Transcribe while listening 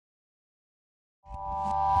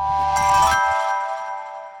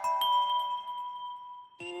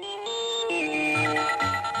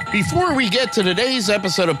Before we get to today's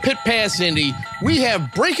episode of Pit Pass Indy, we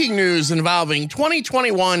have breaking news involving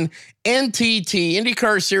 2021 NTT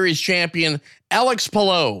IndyCar Series champion Alex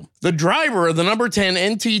Palou. The driver of the number 10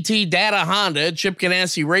 NTT Data Honda at Chip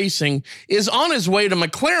Ganassi Racing is on his way to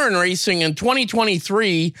McLaren Racing in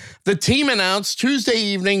 2023, the team announced Tuesday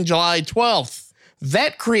evening, July 12th.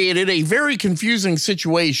 That created a very confusing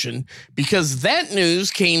situation because that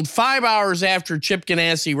news came 5 hours after Chip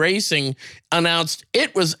Ganassi Racing announced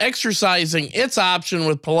it was exercising its option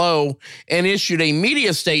with Palou and issued a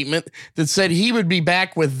media statement that said he would be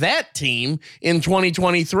back with that team in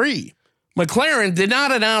 2023. McLaren did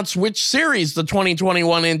not announce which series the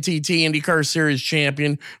 2021 NTT IndyCar Series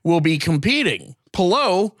champion will be competing.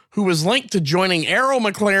 Palou, who was linked to joining Arrow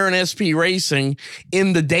McLaren SP Racing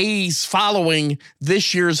in the days following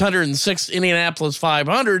this year's 106th Indianapolis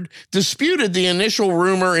 500, disputed the initial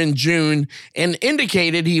rumor in June and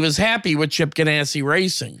indicated he was happy with Chip Ganassi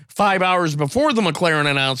Racing. 5 hours before the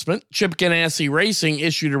McLaren announcement, Chip Ganassi Racing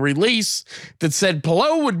issued a release that said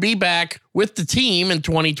Palou would be back with the team in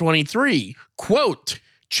 2023. Quote,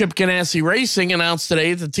 Chip Ganassi Racing announced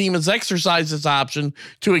today that the team has exercised its option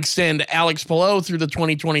to extend Alex Palou through the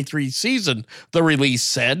 2023 season, the release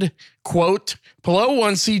said. Quote, Palou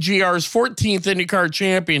won CGR's 14th IndyCar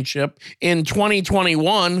championship in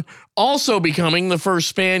 2021, also becoming the first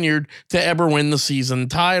Spaniard to ever win the season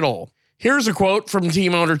title. Here's a quote from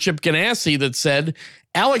team owner Chip Ganassi that said,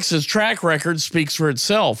 Alex's track record speaks for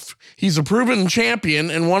itself. He's a proven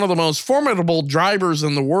champion and one of the most formidable drivers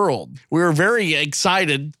in the world. We are very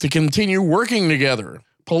excited to continue working together.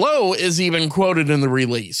 Palou is even quoted in the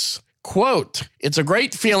release. Quote, it's a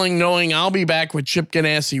great feeling knowing I'll be back with Chip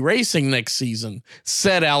Ganassi Racing next season,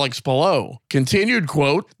 said Alex Palou. Continued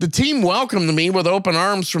quote, the team welcomed me with open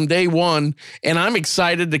arms from day one, and I'm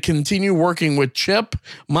excited to continue working with Chip,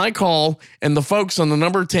 Mike Hall, and the folks on the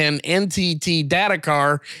number 10 NTT Data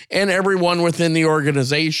Car and everyone within the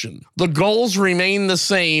organization. The goals remain the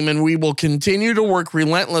same, and we will continue to work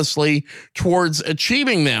relentlessly towards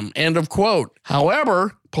achieving them, end of quote.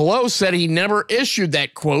 However, Palou said he never issued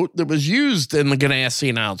that quote that was used in the Ganassi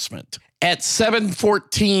announcement. At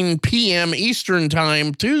 7:14 p.m. Eastern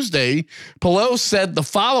Time Tuesday, Palou said the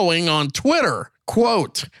following on Twitter,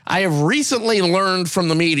 quote, I have recently learned from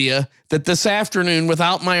the media that this afternoon,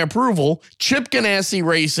 without my approval, Chip Ganassi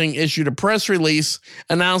Racing issued a press release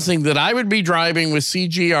announcing that I would be driving with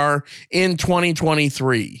CGR in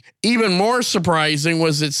 2023. Even more surprising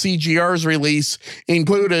was that CGR's release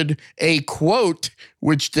included a quote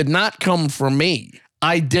which did not come from me.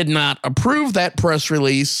 I did not approve that press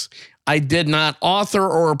release. I did not author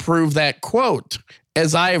or approve that quote.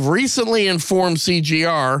 As I have recently informed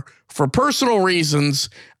CGR, for personal reasons,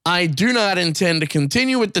 I do not intend to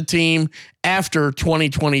continue with the team after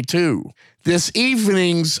 2022. This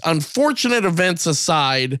evening's unfortunate events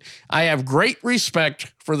aside, I have great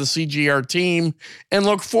respect for the CGR team and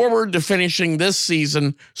look forward to finishing this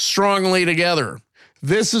season strongly together.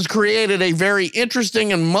 This has created a very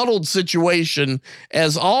interesting and muddled situation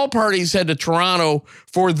as all parties head to Toronto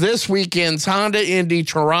for this weekend's Honda Indy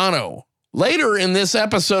Toronto. Later in this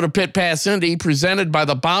episode of Pit Pass Indy, presented by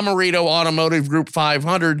the Bomarito Automotive Group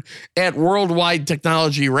 500 at Worldwide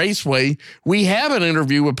Technology Raceway, we have an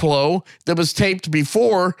interview with Palou that was taped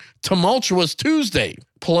before Tumultuous Tuesday.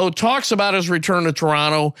 Palou talks about his return to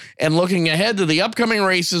Toronto and looking ahead to the upcoming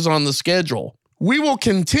races on the schedule. We will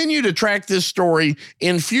continue to track this story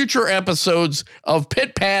in future episodes of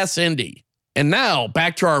Pit Pass Indy. And now,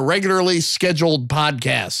 back to our regularly scheduled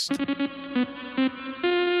podcast.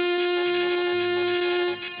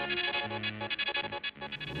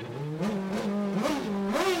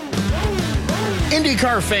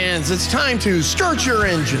 IndyCar fans, it's time to start your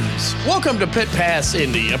engines. Welcome to Pit Pass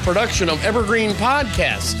Indy, a production of Evergreen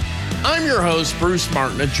Podcast. I'm your host, Bruce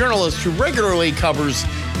Martin, a journalist who regularly covers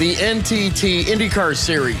the NTT IndyCar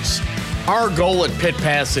Series. Our goal at Pit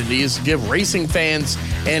Pass Indy is to give racing fans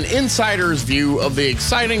an insider's view of the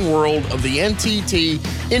exciting world of the NTT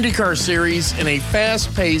IndyCar Series in a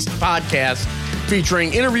fast-paced podcast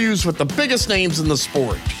featuring interviews with the biggest names in the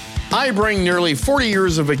sport. I bring nearly 40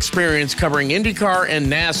 years of experience covering IndyCar and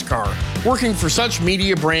NASCAR, working for such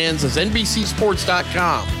media brands as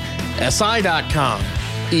NBCSports.com, SI.com,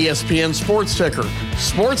 ESPN Sports Ticker,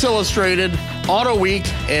 Sports Illustrated, Auto Week,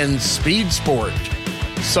 and Speed Sport.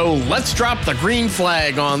 So let's drop the green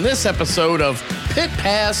flag on this episode of Pit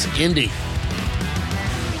Pass Indy.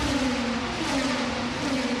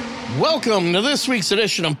 Welcome to this week's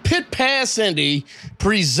edition of Pit Pass Indy,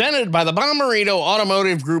 presented by the Bomarito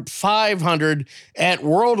Automotive Group 500 at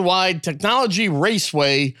Worldwide Technology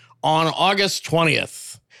Raceway on August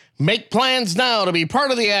 20th. Make plans now to be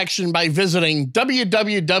part of the action by visiting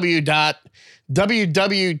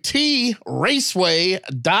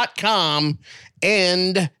www.wwtraceway.com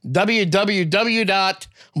and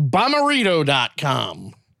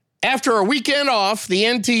www.bommarito.com. After a weekend off, the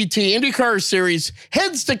NTT IndyCar Series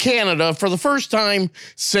heads to Canada for the first time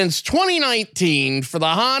since 2019 for the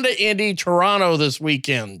Honda Indy Toronto this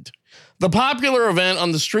weekend. The popular event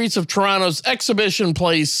on the streets of Toronto's Exhibition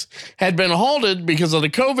Place had been halted because of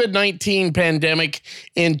the COVID-19 pandemic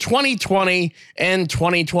in 2020 and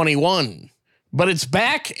 2021. But it's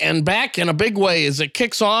back and back in a big way as it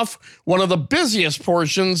kicks off one of the busiest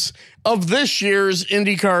portions of this year's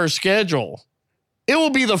IndyCar schedule. It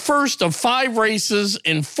will be the first of 5 races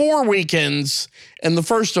in 4 weekends and the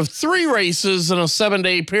first of 3 races in a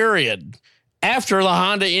 7-day period. After the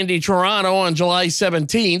Honda Indy Toronto on July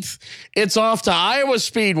 17th, it's off to Iowa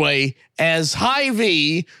Speedway as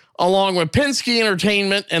Hy-Vee, along with Penske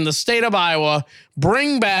Entertainment and the state of Iowa,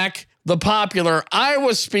 bring back the popular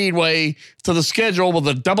Iowa Speedway to the schedule with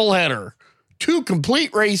a doubleheader. 2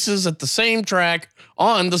 complete races at the same track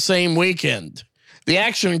on the same weekend. The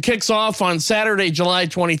action kicks off on Saturday, July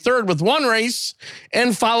 23rd with 1 race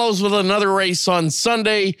and follows with another race on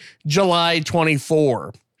Sunday, July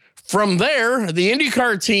 24th. From there, the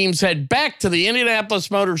IndyCar teams head back to the Indianapolis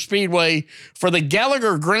Motor Speedway for the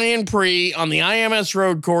Gallagher Grand Prix on the IMS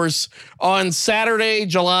Road Course on Saturday,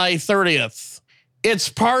 July 30th. It's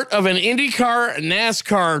part of an IndyCar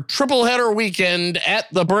NASCAR tripleheader weekend at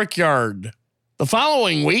the Brickyard. The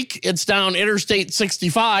following week, it's down Interstate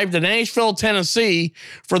 65 to Nashville, Tennessee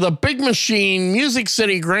for the Big Machine Music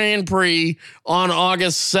City Grand Prix on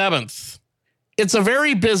August 7th. It's a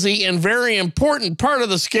very busy and very important part of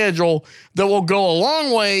the schedule that will go a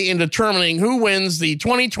long way in determining who wins the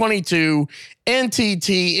 2022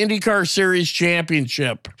 NTT IndyCar Series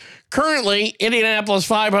Championship. Currently, Indianapolis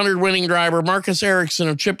 500 winning driver Marcus Ericsson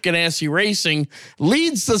of Chip Ganassi Racing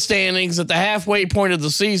leads the standings at the halfway point of the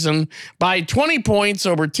season by 20 points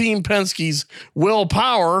over Team Penske's Will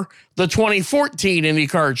Power, the 2014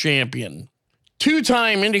 IndyCar champion.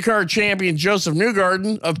 2-time IndyCar champion Joseph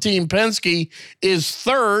Newgarden of Team Penske is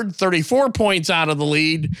third, 34 points out of the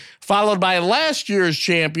lead, followed by last year's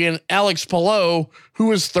champion Alex Palou,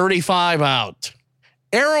 who is 35 out.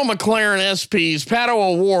 Arrow McLaren SP's Pato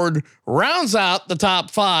O'Ward rounds out the top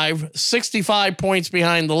 5, 65 points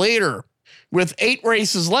behind the leader. With 8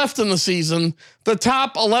 races left in the season, the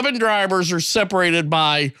top 11 drivers are separated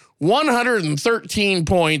by 113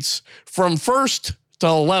 points from 1st to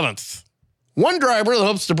 11th. One driver that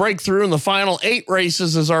hopes to break through in the final 8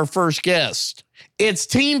 races is our first guest. It's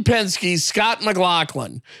Team Penske's Scott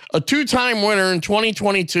McLaughlin, a 2-time winner in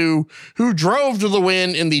 2022 who drove to the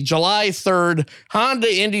win in the July 3rd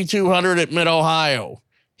Honda Indy 200 at Mid-Ohio.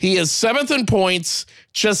 He is 7th in points,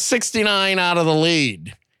 just 69 out of the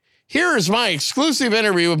lead. Here is my exclusive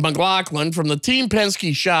interview with McLaughlin from the Team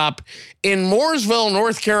Penske shop in Mooresville,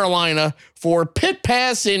 North Carolina for Pit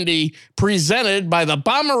Pass Indy, presented by the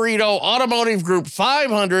Bommarito Automotive Group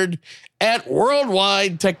 500 at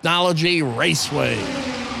Worldwide Technology Raceway.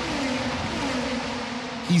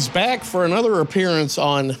 He's back for another appearance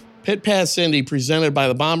on Pit Pass Indy, presented by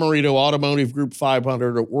the Bommarito Automotive Group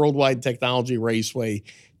 500 at Worldwide Technology Raceway.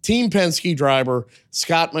 Team Penske driver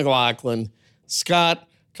Scott McLaughlin. Scott,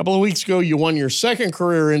 a couple of weeks ago, you won your second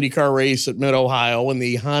career IndyCar race at Mid-Ohio in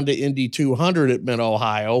the Honda Indy 200 at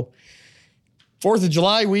Mid-Ohio. 4th of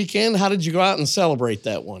July weekend, how did you go out and celebrate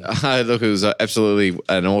that one? Look, it was absolutely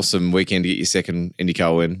an awesome weekend to get your second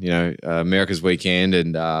IndyCar win. You know, America's weekend,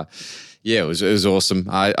 and it was awesome.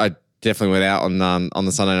 I definitely went out on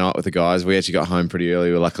the Sunday night with the guys. We actually got home pretty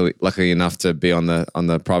early. We were lucky enough to be on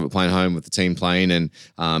the private plane home with the team plane, and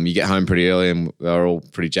you get home pretty early, and we were all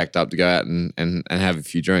pretty jacked up to go out and have a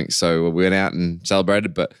few drinks. So we went out and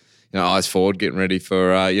celebrated, but eyes forward, getting ready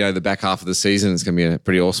for the back half of the season. It's going to be a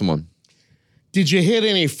pretty awesome one. Did you hit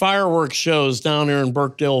any fireworks shows down there in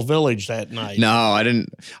Birkdale Village that night? No, I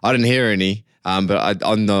didn't hear any. But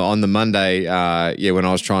on the Monday, when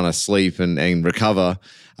I was trying to sleep and recover,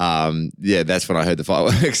 that's when I heard the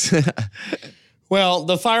fireworks. Well,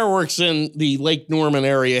 the fireworks in the Lake Norman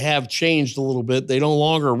area have changed a little bit. They no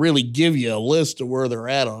longer really give you a list of where they're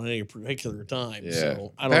at on any particular time. Yeah.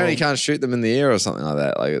 So I don't Apparently you can't shoot them in the air or something like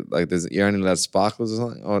that. Like you're only allowed sparklers or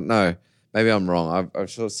something. Oh no, maybe I'm wrong. I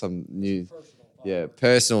saw some new. Yeah,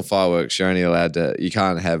 personal fireworks. You're only allowed to. You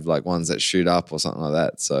can't have like ones that shoot up or something like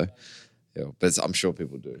that. So, but I'm sure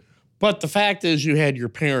people do. But the fact is, you had your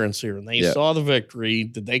parents here, and they saw the victory.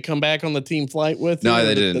 Did they come back on the team flight with you? No,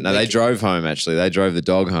 they didn't. No, they drove home. Actually, they drove the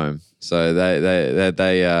dog home. So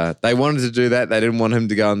they wanted to do that. They didn't want him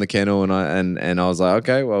to go in the kennel, and I was like,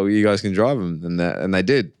 okay, well, you guys can drive him, and they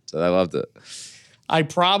did. So they loved it. I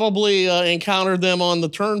probably encountered them on the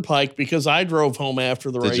turnpike because I drove home after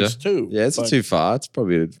the race too. Yeah, it's not too far. It's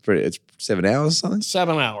probably it's 7 hours or something.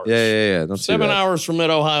 7 hours. Yeah. Not 7 hours from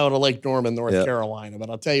Mid-Ohio to Lake Norman, North Carolina. But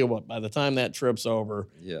I'll tell you what, by the time that trip's over,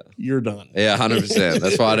 you're done. Yeah, 100%.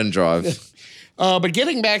 That's why I didn't drive. But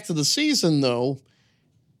getting back to the season, though,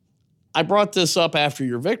 I brought this up after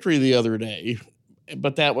your victory the other day.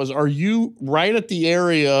 But that was, are you right at the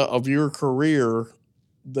area of your career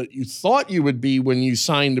that you thought you would be when you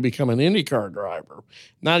signed to become an IndyCar driver?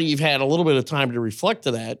 Now that you've had a little bit of time to reflect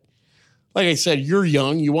to that, like I said, you're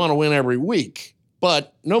young, you want to win every week,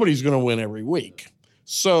 but nobody's going to win every week.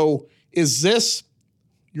 So is this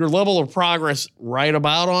your level of progress right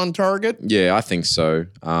about on target? Yeah, I think so.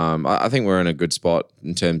 I think we're in a good spot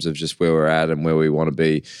in terms of just where we're at and where we want to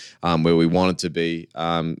be, where we wanted to be,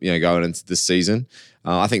 going into this season.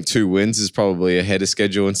 I think 2 wins is probably ahead of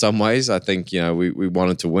schedule in some ways. I think, we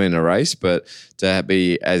wanted to win a race, but to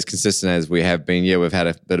be as consistent as we have been, we've had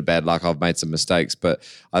a bit of bad luck. I've made some mistakes, but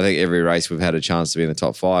I think every race we've had a chance to be in the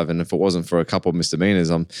top 5. And if it wasn't for a couple of misdemeanors,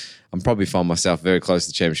 I'm probably find myself very close to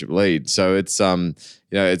the championship lead. So it's,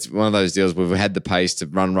 it's one of those deals where we've had the pace to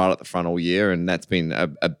run right at the front all year. And that's been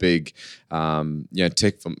a big,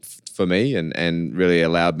 tick for me and really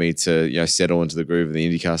allowed me to, settle into the groove of the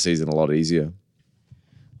IndyCar season a lot easier.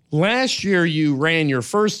 Last year, you ran your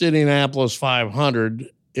first Indianapolis 500.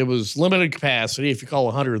 It was limited capacity. If you call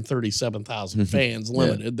 137,000 fans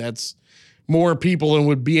limited, that's more people than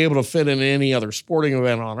would be able to fit in any other sporting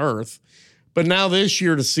event on earth. But now this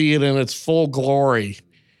year, to see it in its full glory,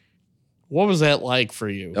 what was that like for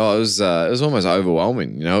you? Oh, it was almost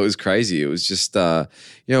overwhelming. It was crazy. It was just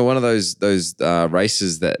one of those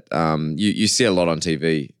races that you see a lot on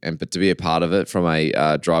TV, but to be a part of it from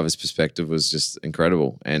a driver's perspective was just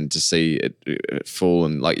incredible, and to see it full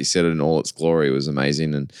and, like you said, in all its glory was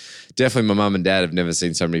amazing. And definitely, my mum and dad have never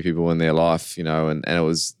seen so many people in their life, and it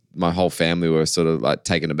was. My whole family were sort of like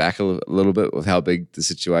taken aback a little bit with how big the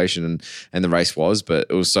situation and the race was, but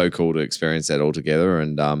it was so cool to experience that all together,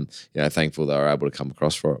 and thankful they were able to come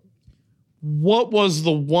across for it. What was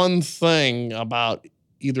the one thing about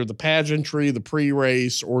either the pageantry, the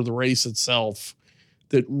pre-race, or the race itself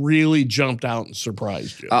that really jumped out and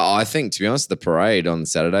surprised you? I think, to be honest, the parade on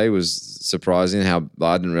Saturday was surprising.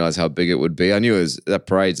 I didn't realize how big it would be. I knew that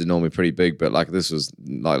parades are normally pretty big, but like this was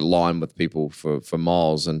like lined with people for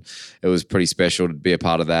miles, and it was pretty special to be a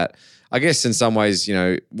part of that. I guess in some ways,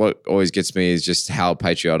 what always gets me is just how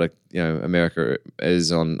patriotic, America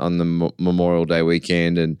is on the Memorial Day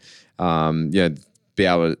weekend, and be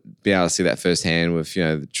able to see that firsthand with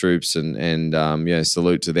the troops and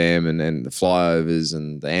salute to them and the flyovers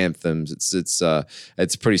and the anthems.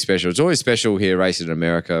 It's pretty special. It's always special here racing in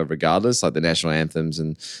America, regardless, like the national anthems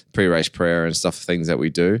and pre-race prayer and stuff, things that we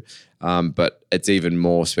do. But it's even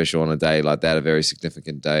more special on a day like that, a very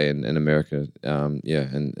significant day in America,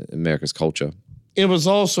 and America's culture. It was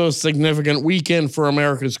also a significant weekend for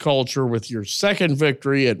America's culture with your second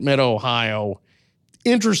victory at Mid-Ohio.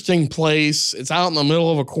 Interesting place. It's out in the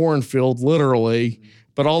middle of a cornfield, literally.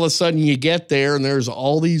 But all of a sudden you get there and there's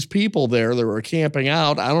all these people there that were camping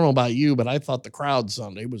out. I don't know about you, but I thought the crowd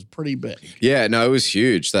Sunday was pretty big. Yeah, no, it was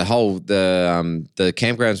huge. The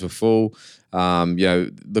campgrounds were full.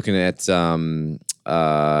 Looking at on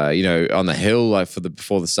the hill, like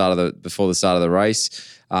before the start of the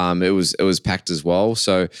race. It was packed as well.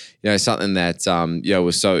 So, something that,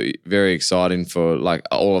 was so very exciting for like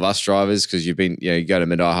all of us drivers, because you've been, you go to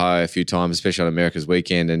Mid-Ohio a few times, especially on America's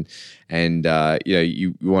weekend, and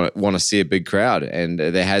you want to see a big crowd. And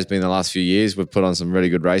there has been the last few years. We've put on some really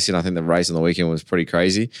good racing. I think the race on the weekend was pretty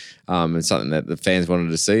crazy. And something that the fans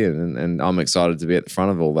wanted to see. And I'm excited to be at the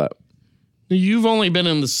front of all that. You've only been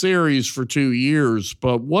in the series for 2 years,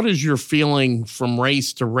 but what is your feeling from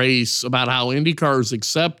race to race about how IndyCar is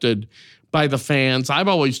accepted by the fans? I've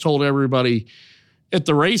always told everybody at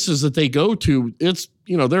the races that they go to, it's,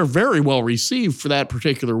 they're very well received for that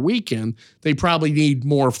particular weekend. They probably need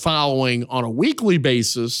more following on a weekly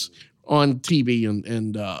basis on TV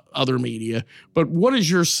and other media. But what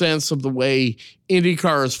is your sense of the way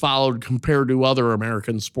IndyCar is followed compared to other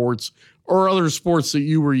American sports or other sports that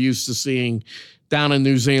you were used to seeing down in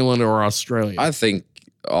New Zealand or Australia? I think,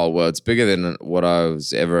 it's bigger than what I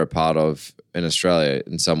was ever a part of in Australia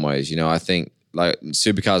in some ways. I think like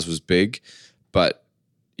Supercars was big, but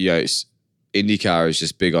IndyCar is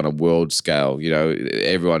just big on a world scale. You know,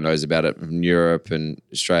 everyone knows about it from Europe and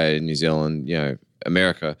Australia, New Zealand, you know,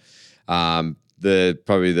 America.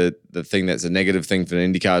 Probably the thing that's a negative thing for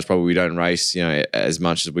an IndyCar is probably we don't race, you know, as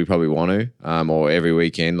much as we probably want to, or every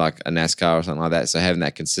weekend like a NASCAR or something like that. So having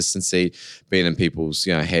that consistency, being in people's,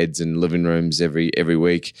 you know, heads and living rooms every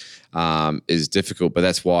week is difficult. But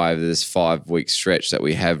that's why this 5-week stretch that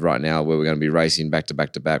we have right now, where we're going to be racing back to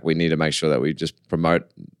back to back, we need to make sure that we just promote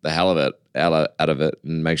the hell of it out of it,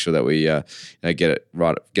 and make sure that we you know, get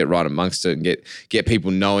right amongst it, and get people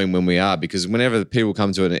knowing when we are. Because whenever people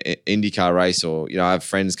come to an IndyCar race, or, you know, I have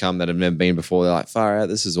friends come that have never been before, they're like, far out,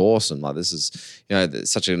 this is awesome. Like, this is, you know,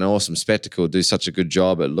 such an awesome spectacle. Do such a good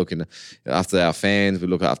job at looking after our fans.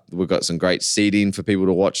 We've got some great seating for people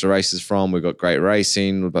to watch the races from. We've got great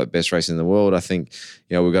racing. We've got best racing in the world. I think,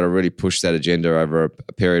 you know, we've got to really push that agenda over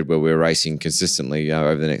a period where we're racing consistently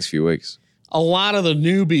over the next few weeks. A lot of the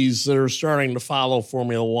newbies that are starting to follow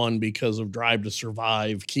Formula One because of Drive to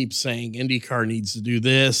Survive keep saying IndyCar needs to do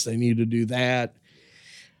this, they need to do that.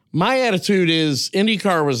 My attitude is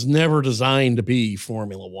IndyCar was never designed to be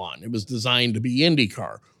Formula One. It was designed to be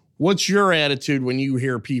IndyCar. What's your attitude when you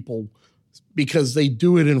hear people, because they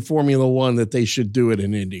do it in Formula One, that they should do it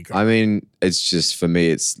in IndyCar? I mean, it's just, for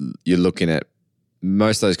me, you're looking at,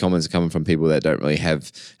 most of those comments are coming from people that don't really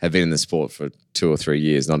have been in the sport for 2 or 3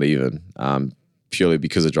 years, not even, purely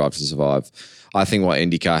because of Drive to Survive. I think what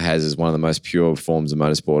IndyCar has is one of the most pure forms of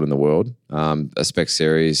motorsport in the world. A spec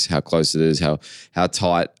series, how close it is, how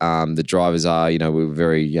tight the drivers are. You know, we're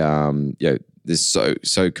very, you know, there's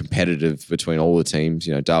so competitive between all the teams.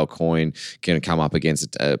 You know, Dale Coyne can come up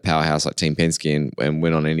against a powerhouse like Team Penske and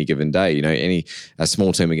win on any given day. You know, a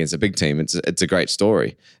small team against a big team, it's a great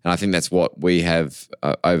story. And I think that's what we have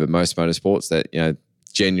over most motorsports, that, you know,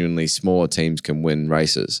 genuinely smaller teams can win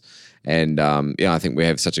races. And I think we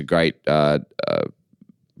have such a great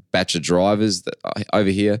batch of drivers over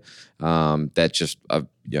here that just are,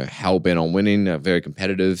 you know, hell bent on winning, are very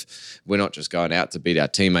competitive. We're not just going out to beat our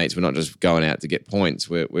teammates. We're not just going out to get points.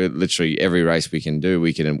 We're literally, every race we can do,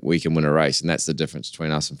 we can win a race, and that's the difference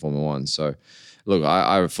between us and Formula One. So, look,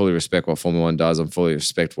 I fully respect what Formula One does. I fully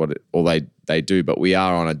respect what they do, but we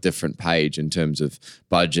are on a different page in terms of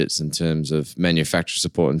budgets, in terms of manufacturer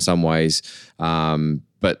support in some ways.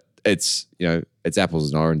 But it's, you know, it's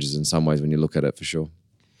apples and oranges in some ways when you look at it, for sure.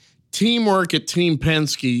 Teamwork at Team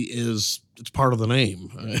Penske it's part of the name.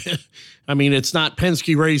 I mean, it's not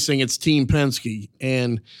Penske Racing, it's Team Penske.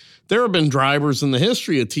 And there have been drivers in the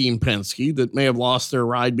history of Team Penske that may have lost their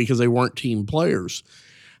ride because they weren't team players.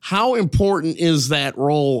 How important is that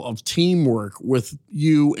role of teamwork with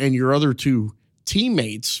you and your other two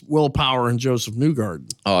teammates, Will Power and Joseph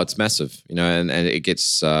Newgarden? Oh, it's massive, you know, and it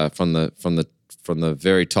gets from the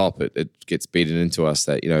very top, it gets beaten into us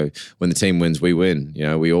that, you know, when the team wins, we win. You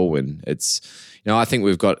know, we all win. It's, you know, I think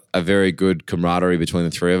we've got a very good camaraderie between the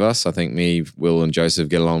three of us. I think me, Will, and Joseph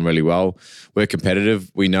get along really well. We're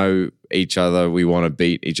competitive. We know each other. We want to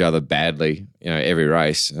beat each other badly, you know, every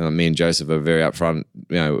race. Me and Joseph are very upfront,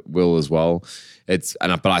 you know, Will as well.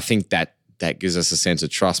 But I think that gives us a sense of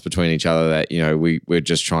trust between each other, that, you know, we're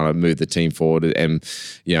just trying to move the team forward, and,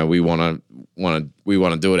 you know, we want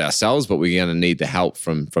to do it ourselves, but we're going to need the help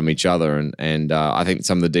from each other. And I think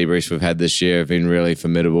some of the debriefs we've had this year have been really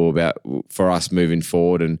formidable for us moving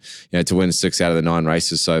forward. And, you know, to win 6 out of the 9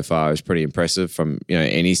 races so far is pretty impressive from, you know,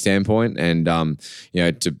 any standpoint. And you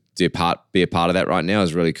know, to be a part of that right now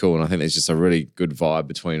is really cool. And I think there's just a really good vibe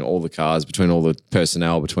between all the cars, between all the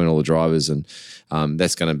personnel, between all the drivers, and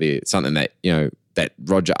that's going to be something that, you know, that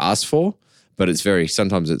Roger asked for, but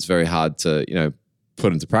sometimes it's very hard to, you know,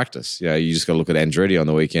 put into practice. You know, you just got to look at Andretti on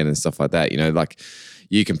the weekend and stuff like that. You know, like,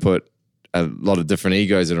 you can put a lot of different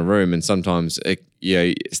egos in a room, and sometimes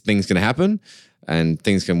things can happen and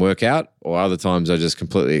things can work out, or other times they just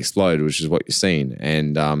completely explode, which is what you're seeing.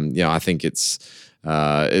 And you know, I think it's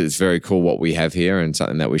very cool what we have here, and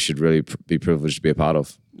something that we should really be privileged to be a part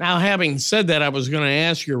of. Now, having said that, I was going to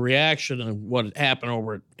ask your reaction on what happened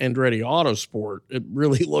over at Andretti Autosport. It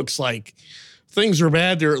really looks like things are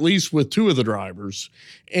bad there, at least with 2 of the drivers.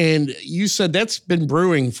 And you said that's been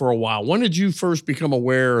brewing for a while. When did you first become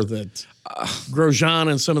aware that Grosjean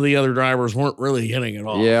and some of the other drivers weren't really hitting it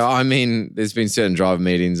off? Yeah, I mean, there's been certain driver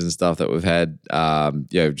meetings and stuff that we've had,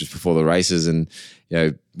 you know, just before the races, and, you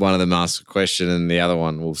know, one of them asks a question and the other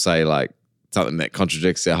one will say, like, something that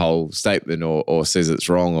contradicts their whole statement, or says it's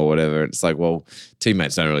wrong or whatever. It's like, well,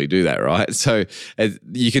 teammates don't really do that, right? So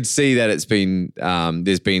you could see that it's been,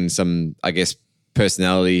 there's been some, I guess,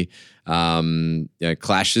 personality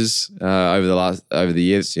clashes over the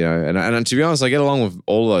years. And to be honest, I get along with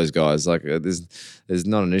all of those guys. Like there's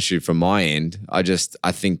not an issue from my end. I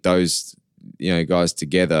think those guys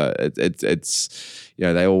together, it's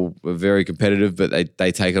they all are very competitive, but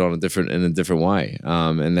they take it on in a different way,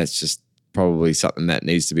 and that's just probably something that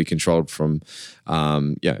needs to be controlled from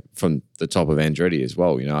the top of Andretti as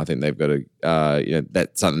well. I think they've got to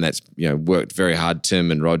that's something that's worked very hard. Tim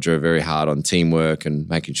and Roger are very hard on teamwork and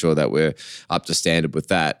making sure that we're up to standard with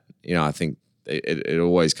that. I think it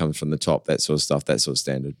always comes from the top, that sort of stuff, that sort of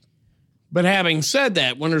standard. But having said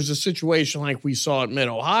that, when there's a situation like we saw at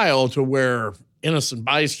Mid-Ohio to where innocent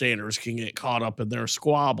bystanders can get caught up in their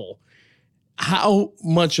squabble, how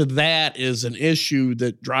much of that is an issue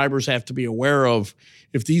that drivers have to be aware of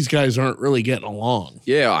if these guys aren't really getting along?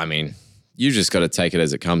 Yeah, I mean, you just got to take it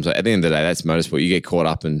as it comes. At the end of the day, that's motorsport. You get caught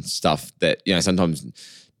up in stuff that,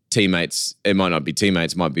 sometimes teammates, it might not be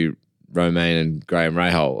teammates, it might be Romain and Graham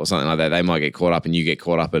Rahal or something like that. They might get caught up and you get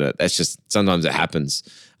caught up in it. That's just, sometimes it happens.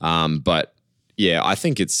 But yeah, I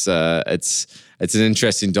think it's an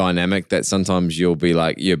interesting dynamic that sometimes you'll be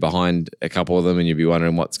like, you're behind a couple of them and you'll be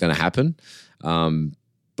wondering what's going to happen.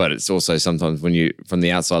 But it's also sometimes when you, from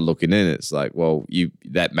the outside looking in, it's like, well,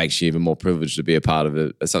 that makes you even more privileged to be a part of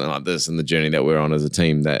it, something like this, and the journey that we're on as a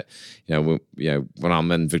team. That when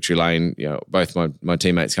I'm in victory lane, both my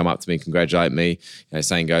teammates come up to me, congratulate me.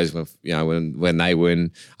 Same goes with when they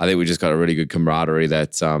win. I think we just got a really good camaraderie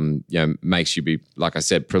that makes you be, like I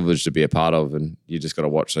said, privileged to be a part of, and you just got to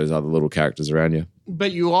watch those other little characters around you.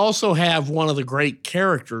 But you also have one of the great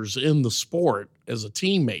characters in the sport as a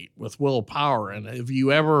teammate with Will Power. And has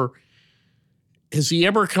he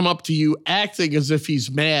ever come up to you acting as if he's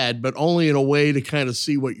mad, but only in a way to kind of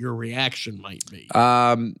see what your reaction might be?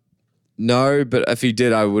 No, but if he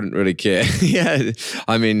did, I wouldn't really care. Yeah,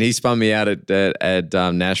 I mean, he spun me out at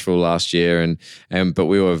Nashville last year, but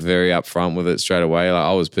we were very upfront with it straight away. Like,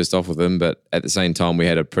 I was pissed off with him, but at the same time, we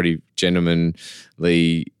had a pretty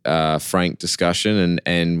gentlemanly, frank discussion,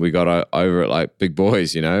 and we got over it like big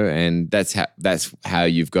boys, And that's how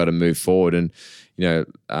you've got to move forward. And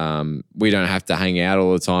we don't have to hang out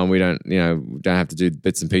all the time. We don't have to do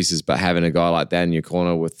bits and pieces. But having a guy like that in your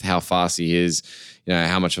corner with how fast he is,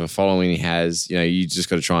 how much of a following he has, you just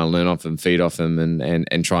got to try and learn off him, feed off him,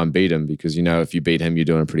 and try and beat him, because if you beat him, you're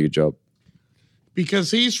doing a pretty good job.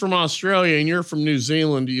 Because he's from Australia and you're from New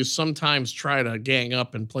Zealand, do you sometimes try to gang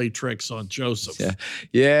up and play tricks on Joseph?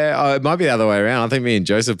 Yeah. It might be the other way around. I think me and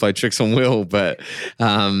Joseph play tricks on Will, but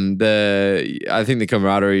I think the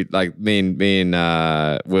camaraderie, like me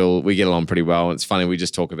and Will, we get along pretty well. It's funny, we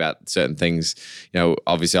just talk about certain things.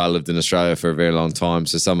 Obviously I lived in Australia for a very long time,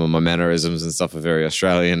 so some of my mannerisms and stuff are very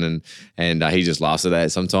Australian, and he just laughs at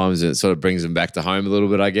that sometimes, and it sort of brings him back to home a little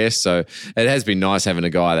bit, I guess. So it has been nice having a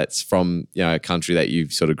guy that's from a country that you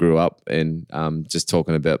sort of grew up in, just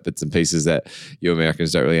talking about bits and pieces that you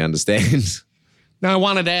Americans don't really understand. Now, I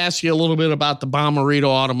wanted to ask you a little bit about the Bomarito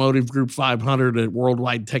Automotive Group 500 at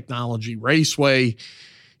Worldwide Technology Raceway.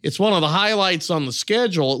 It's one of the highlights on the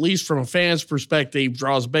schedule, at least from a fan's perspective.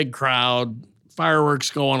 Draws a big crowd, fireworks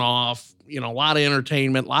going off, a lot of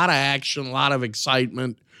entertainment, a lot of action, a lot of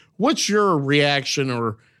excitement. What's your reaction,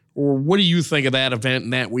 or what do you think of that event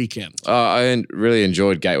and that weekend? I really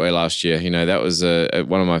enjoyed Gateway last year. That was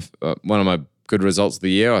one of my good results of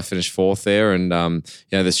the year. I finished fourth there, and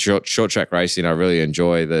the short track racing, I really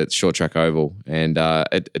enjoy the short track oval, and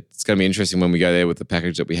it's going to be interesting when we go there with the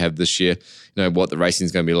package that we have this year. What the racing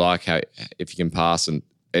is going to be like, how if you can pass and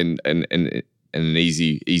in an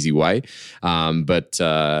easy way, I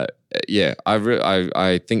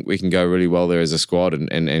think we can go really well there as a squad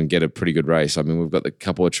and get a pretty good race. I mean, we've got a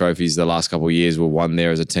couple of trophies the last couple of years. We've won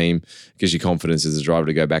there as a team. It gives you confidence as a driver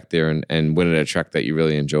to go back there and win at a track that you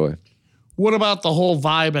really enjoy. What about the whole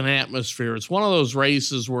vibe and atmosphere? It's one of those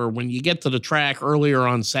races where when you get to the track earlier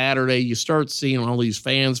on Saturday, you start seeing all these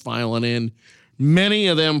fans filing in, many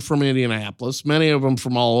of them from Indianapolis, many of them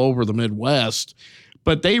from all over the Midwest.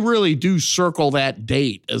 But they really do circle that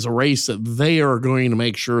date as a race that they are going to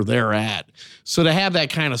make sure they're at. So to have that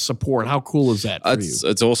kind of support, how cool is that for you?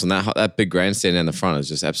 It's awesome. That big grandstand in the front is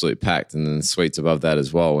just absolutely packed, and then the suites above that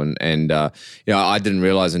as well. And I didn't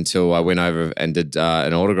realize until I went over and did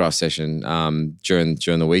an autograph session during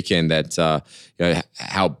the weekend that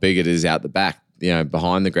how big it is out the back.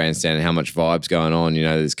 Behind the grandstand, and how much vibe's going on.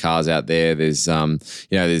 There's cars out there. There's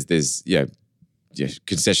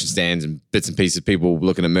concession stands and bits and pieces, people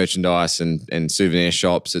looking at merchandise and souvenir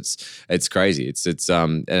shops. It's crazy. It's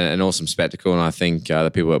an awesome spectacle, and I think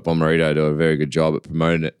the people at Bommarito do a very good job at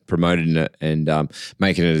promoting it and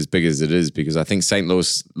making it as big as it is, because I think St.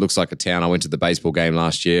 Louis looks like a town. I went to the baseball game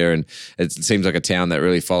last year, and it seems like a town that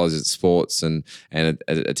really follows its sports and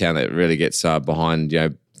a town that really gets behind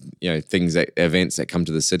events that come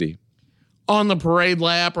to the city. On the parade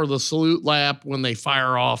lap or the salute lap, when they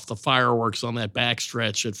fire off the fireworks on that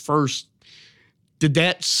backstretch, at first, did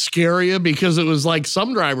that scare you? Because it was like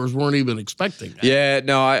some drivers weren't even expecting that. Yeah,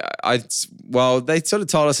 no, well, they sort of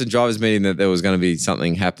told us in drivers' meeting that there was going to be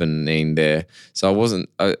something happening there. So I wasn't,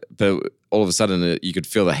 but all of a sudden you could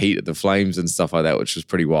feel the heat of the flames and stuff like that, which was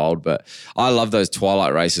pretty wild. But I love those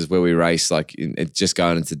twilight races where we race like it's just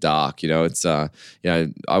going into dark. It's I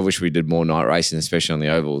wish we did more night racing, especially on the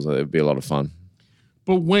ovals. It would be a lot of fun.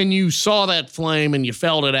 But when you saw that flame and you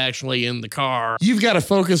felt it actually in the car, you've got to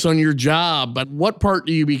focus on your job. But what part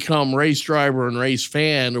do you become race driver and race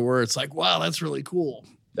fan to where it's like, wow, that's really cool?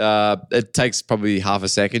 It takes probably half a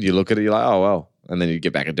second. You look at it, you're like, oh, well. And then you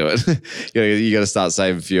get back into it. You got to start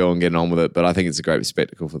saving fuel and getting on with it. But I think it's a great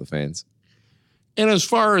spectacle for the fans. And as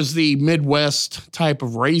far as the Midwest type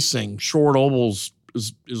of racing, short ovals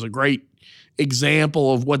is a great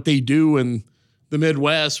example of what they do in the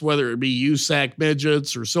Midwest, whether it be USAC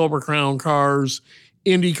midgets or Silver Crown cars,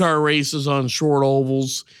 IndyCar races on short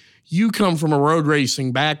ovals. You come from a road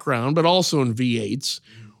racing background, but also in V8s.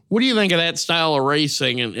 What do you think of that style of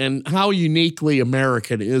racing, and how uniquely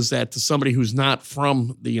American is that to somebody who's not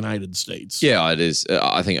from the United States? Yeah, it is.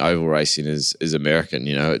 I think oval racing is American.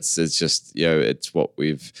 It's just it's what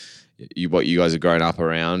what you guys have grown up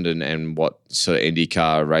around, and what sort of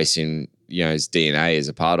IndyCar racing its DNA is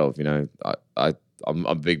a part of. I'm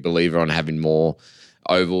a big believer on having more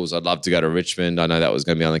ovals. I'd love to go to Richmond. I know that was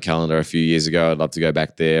going to be on the calendar a few years ago. I'd love to go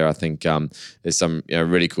back there. I think there's some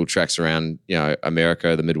really cool tracks around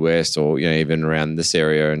America, the Midwest, or even around this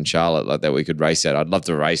area in Charlotte like that we could race at. I'd love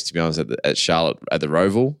to race, to be honest, at Charlotte at the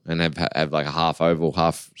Roval and have like a half oval,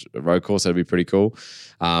 half road course. That'd be pretty cool.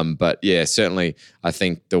 But yeah, certainly I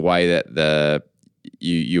think the way that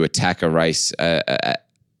you attack a race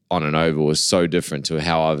on an oval is so different to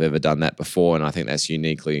how I've ever done that before, and I think that's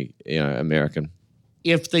uniquely American.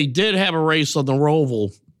 If they did have a race on the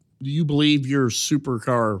Roval, do you believe your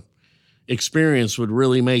supercar experience would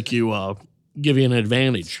really make you give you an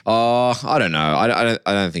advantage? I don't know. I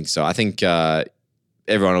don't think so. I think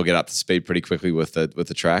everyone will get up to speed pretty quickly with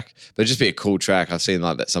the track, but it'd just be a cool track. I've seen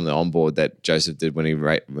like that some of the onboard that Joseph did when he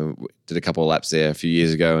did a couple of laps there a few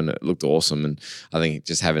years ago, and it looked awesome. And I think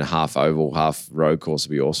just having a half oval, half road course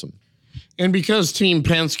would be awesome. And because Team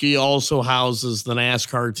Penske also houses the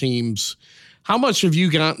NASCAR teams, how much have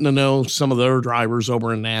you gotten to know some of their drivers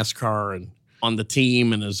over in NASCAR and on the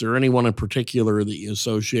team? And is there anyone in particular that you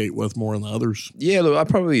associate with more than others? Yeah, look, I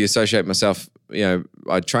probably associate myself.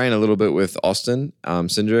 I train a little bit with Austin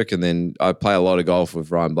Cindric, and then I play a lot of golf with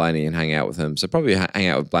Ryan Blaney and hang out with him. So probably hang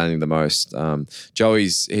out with Blaney the most.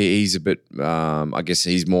 Joey's he's a bit, I guess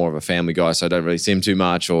he's more of a family guy, so I don't really see him too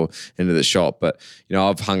much or into the shop. But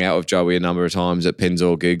I've hung out with Joey a number of times at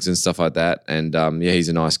Pennzoil gigs and stuff like that. And he's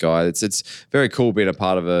a nice guy. It's very cool being a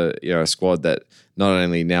part of a squad that. Not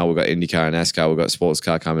only now we've got IndyCar and NASCAR, we've got sports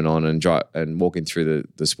car coming on and walking through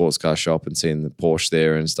the sports car shop and seeing the Porsche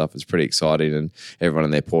there and stuff is pretty exciting, and everyone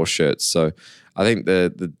in their Porsche shirts. So I think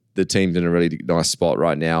the team's in a really nice spot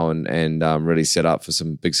right now and really set up for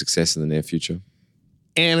some big success in the near future.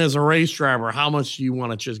 And as a race driver, how much do you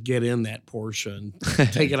want to just get in that Porsche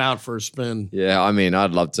and take it out for a spin? Yeah, I mean,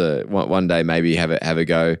 I'd love to one day maybe have a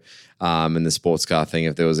go in the sports car thing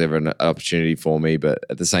if there was ever an opportunity for me. But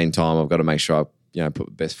at the same time, I've got to make sure I put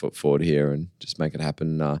the best foot forward here and just make it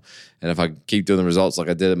happen. And if I keep doing the results like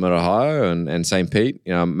I did at Mid-Ohio and St. Pete,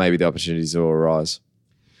 maybe the opportunities will arise.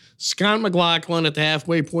 Scott McLaughlin at the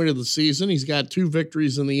halfway point of the season. He's got 2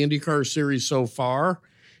 victories in the IndyCar series so far.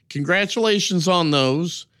 Congratulations on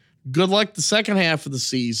those. Good luck the second half of the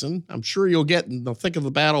season. I'm sure you'll get in the thick of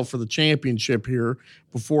the battle for the championship here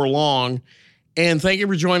before long. And thank you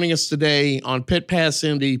for joining us today on Pit Pass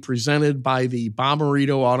Indy, presented by the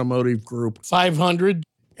Bommarito Automotive Group 500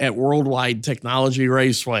 at Worldwide Technology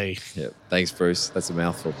Raceway. Yeah, thanks, Bruce. That's a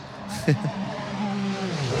mouthful.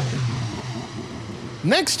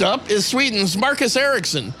 Next up is Sweden's Marcus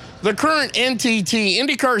Ericsson, the current NTT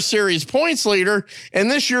IndyCar Series points leader and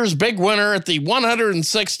this year's big winner at the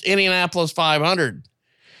 106th Indianapolis 500.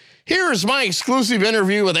 Here is my exclusive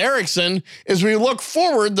interview with Ericsson as we look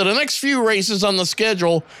forward to the next few races on the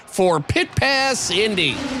schedule for Pit Pass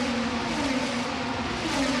Indy.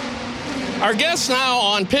 Our guest now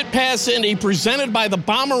on Pit Pass Indy, presented by the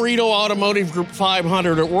Bommarito Automotive Group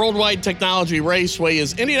 500 at Worldwide Technology Raceway,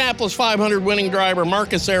 is Indianapolis 500 winning driver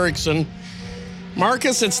Marcus Ericsson.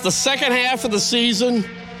 Marcus, it's the second half of the season.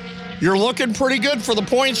 You're looking pretty good for the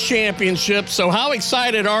points championship. So how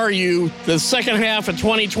excited are you the second half of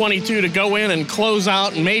 2022 to go in and close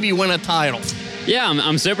out and maybe win a title? Yeah,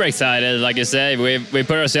 I'm super excited. Like you said, we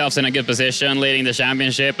put ourselves in a good position, leading the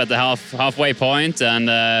championship at the halfway point,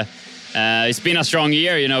 and it's been a strong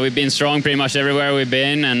year. You know, we've been strong pretty much everywhere we've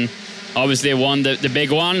been, and obviously won the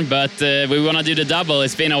big one. But we want to do the double.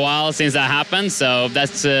 It's been a while since that happened, so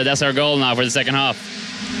that's our goal now for the second half.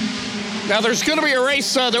 Now, there's going to be a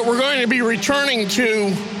race that we're going to be returning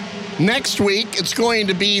to next week. It's going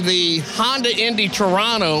to be the Honda Indy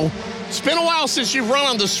Toronto. It's been a while since you've run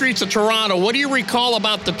on the streets of Toronto. What do you recall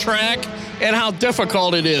about the track and how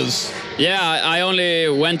difficult it is? Yeah, I only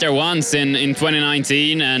went there once in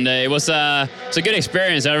 2019, and it was a good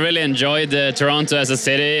experience. I really enjoyed Toronto as a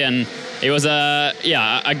city, and it was a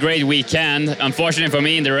great weekend. Unfortunately for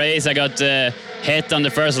me in the race, I got hit on the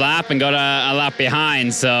first lap and got a lap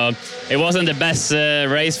behind, so it wasn't the best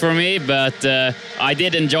race for me, but I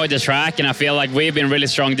did enjoy the track, and I feel like we've been really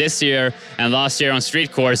strong this year and last year on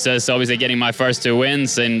street courses, obviously getting my first 2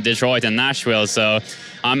 wins in Detroit and Nashville. So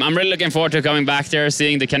I'm really looking forward to coming back there,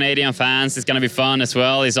 seeing the Canadian fans. It's going to be fun as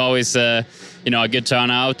well. It's always a good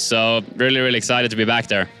turnout, so really excited to be back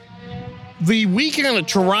there. The weekend of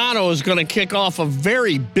Toronto is going to kick off a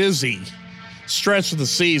very busy stretch of the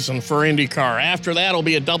season for IndyCar. After that will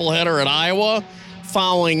be a doubleheader at Iowa.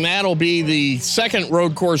 Following that will be the second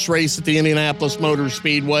road course race at the Indianapolis Motor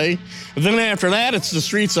Speedway. Then after that, it's the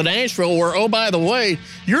streets of Nashville, where, oh, by the way,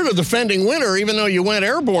 you're the defending winner, even though you went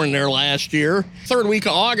airborne there last year. Third week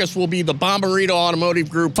of August will be the Bommarito Automotive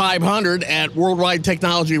Group 500 at Worldwide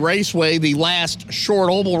Technology Raceway, the last short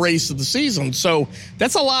oval race of the season. So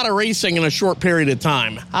that's a lot of racing in a short period of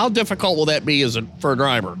time. How difficult will that be for a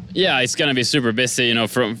driver? Yeah, it's going to be super busy,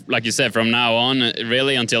 from, like you said, from now on,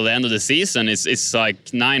 really until the end of the season. It's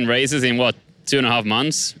like 9 races in 2.5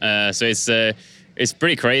 months. So it's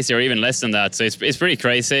pretty crazy, or even less than that. So it's pretty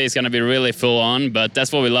crazy. It's going to be really full on, but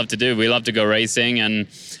that's what we love to do. We love to go racing, and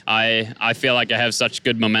I feel like I have such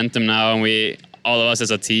good momentum now, and all of us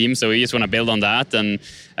as a team. So we just want to build on that and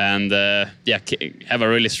have a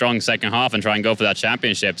really strong second half and try and go for that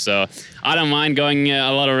championship. So I don't mind going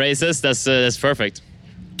a lot of races. That's perfect.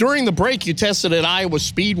 During the break, you tested at Iowa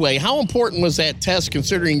Speedway. How important was that test,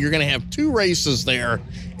 considering you're going to have 2 races there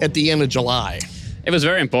at the end of July? It was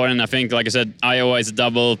very important. I think, like I said, Iowa is a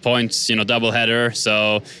double points, double header.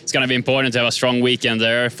 So it's going to be important to have a strong weekend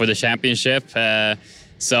there for the championship.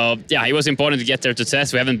 So yeah, it was important to get there to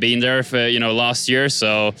test. We haven't been there for, last year.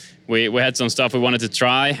 So we had some stuff we wanted to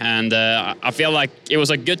try, and I feel like it was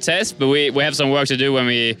a good test, but we have some work to do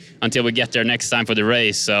until we get there next time for the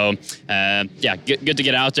race. So good to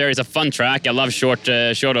get out there. It's a fun track. I love short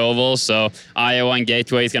ovals. So Iowa and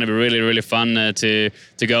Gateway is going to be really fun to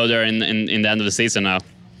go there in the end of the season now.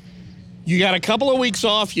 You got a couple of weeks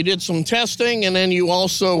off. You did some testing, and then you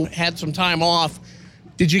also had some time off.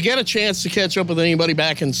 Did you get a chance to catch up with anybody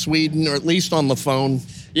back in Sweden, or at least on the phone?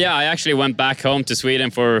 Yeah, I actually went back home to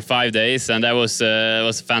Sweden for 5 days, and that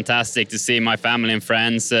was fantastic to see my family and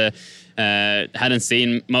friends. Hadn't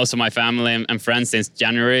seen most of my family and friends since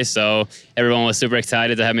January, so everyone was super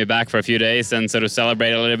excited to have me back for a few days and sort of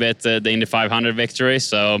celebrate a little bit the Indy 500 victory.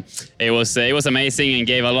 So it was amazing and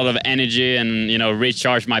gave a lot of energy and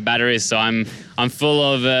recharged my batteries. So I'm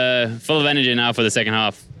full of energy now for the second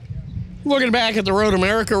half. Looking back at the Road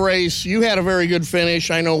America race, you had a very good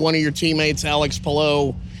finish. I know one of your teammates, Alex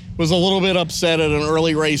Palou, was a little bit upset at an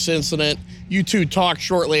early race incident. You two talked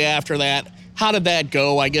shortly after that. How did that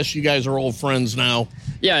go? I guess you guys are old friends now.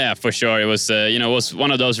 Yeah, for sure. It was, it was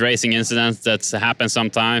one of those racing incidents that happens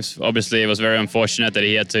sometimes. Obviously, it was very unfortunate that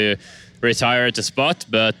he had to retire at the spot,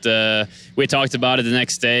 but we talked about it the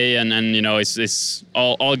next day, and it's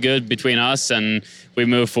all good between us, and we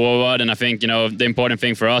move forward. And I think the important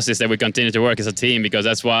thing for us is that we continue to work as a team, because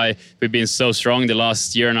that's why we've been so strong the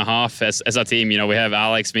last year and a half as a team. We have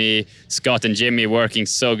Alex, me, Scott, and Jimmy working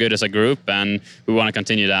so good as a group, and we want to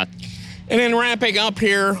continue that. And then wrapping up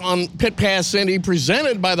here on Pit Pass Indy,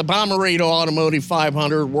 presented by the Bommarito Automotive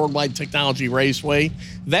 500 Worldwide Technology Raceway.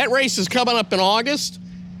 That race is coming up in August.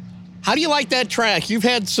 How do you like that track? You've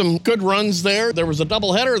had some good runs there. There was a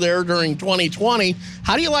doubleheader there during 2020.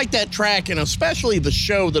 How do you like that track, and especially the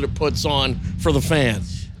show that it puts on for the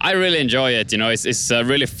fans? I really enjoy it. It's a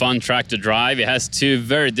really fun track to drive. It has 2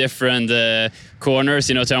 very different corners.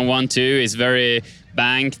 Turn 1, 2 is very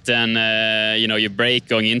banked, and you brake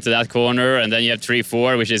going into that corner, and then you have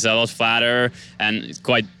 3-4, which is a lot flatter and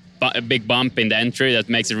quite a big bump in the entry that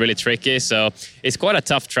makes it really tricky. So it's quite a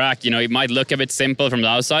tough track. It might look a bit simple from the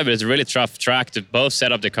outside, but it's a really tough track to both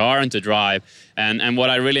set up the car and to drive. And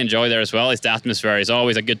what I really enjoy there as well is the atmosphere. It's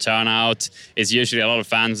always a good turnout. It's usually a lot of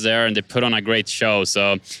fans there, and they put on a great show.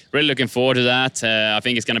 So really looking forward to that. I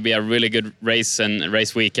think it's going to be a really good race and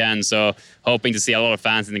race weekend. So hoping to see a lot of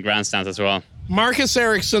fans in the grandstands as well. Marcus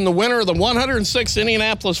Ericsson, the winner of the 106th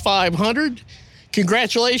Indianapolis 500.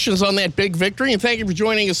 Congratulations on that big victory, and thank you for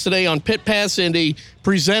joining us today on Pit Pass Indy,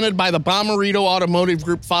 presented by the Bommarito Automotive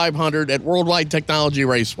Group 500 at Worldwide Technology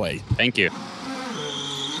Raceway. Thank you.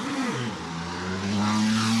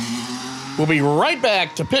 We'll be right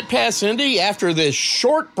back to Pit Pass Indy after this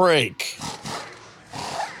short break.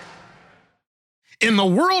 In the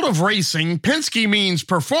world of racing, Penske means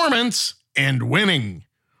performance and winning.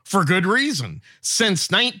 For good reason.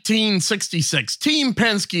 Since 1966, Team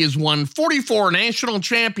Penske has won 44 national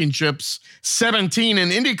championships, 17 in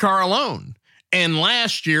IndyCar alone. And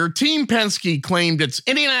last year, Team Penske claimed its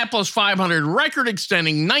Indianapolis 500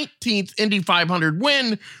 record-extending 19th Indy 500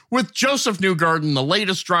 win, with Joseph Newgarden the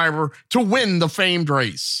latest driver to win the famed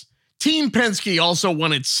race. Team Penske also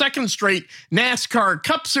won its second straight NASCAR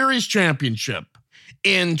Cup Series championship.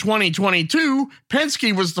 In 2022,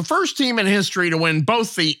 Penske was the first team in history to win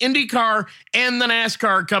both the IndyCar and the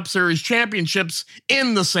NASCAR Cup Series championships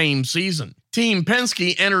in the same season. Team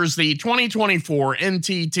Penske enters the 2024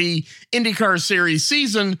 NTT IndyCar Series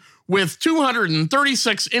season with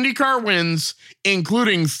 236 IndyCar wins,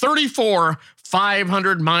 including 34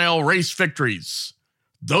 500-mile race victories.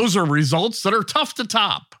 Those are results that are tough to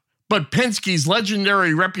top. But Penske's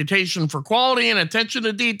legendary reputation for quality and attention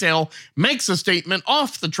to detail makes a statement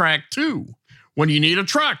off the track, too. When you need a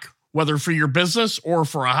truck, whether for your business or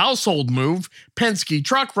for a household move, Penske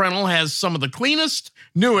Truck Rental has some of the cleanest,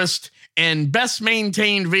 newest, and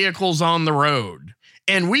best-maintained vehicles on the road.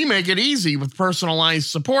 And we make it easy with personalized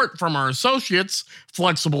support from our associates,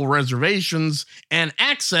 flexible reservations, and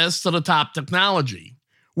access to the top technology.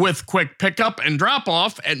 With quick pickup and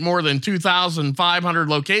drop-off at more than 2,500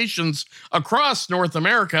 locations across North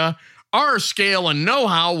America, our scale and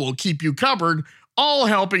know-how will keep you covered, all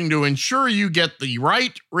helping to ensure you get the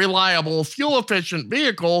right, reliable, fuel-efficient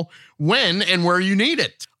vehicle when and where you need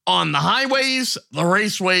it. On the highways, the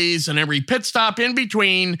raceways, and every pit stop in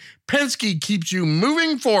between, Penske keeps you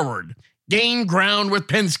moving forward. Gain ground with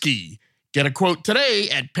Penske. Get a quote today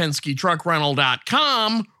at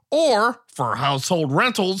PenskeTruckRental.com, or for household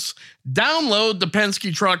rentals, download the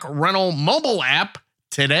Penske Truck Rental mobile app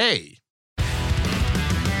today.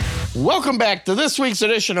 Welcome back to this week's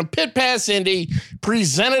edition of Pit Pass Indy,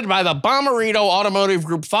 presented by the Bommarito Automotive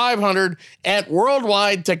Group 500 at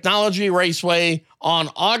Worldwide Technology Raceway on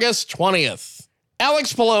August 20th.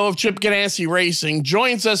 Alex Palou of Chip Ganassi Racing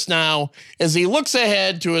joins us now as he looks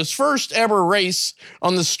ahead to his first ever race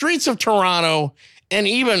on the streets of Toronto, and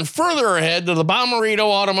even further ahead to the Bommarito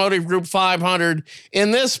Automotive Group 500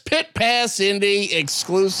 in this Pit Pass Indy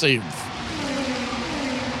exclusive.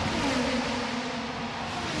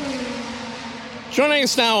 Joining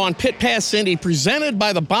us now on Pit Pass Indy, presented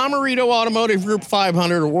by the Bommarito Automotive Group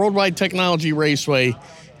 500 at Worldwide Technology Raceway,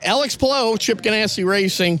 Alex Palou, Chip Ganassi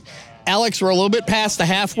Racing. Alex, we're a little bit past the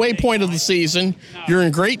halfway point of the season. You're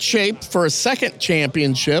in great shape for a second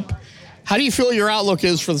championship. How do you feel your outlook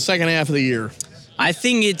is for the second half of the year? I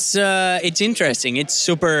think it's interesting. It's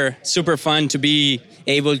super fun to be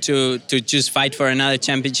able to just fight for another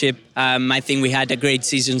championship. I think we had a great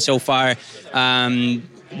season so far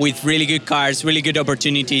with really good cars, really good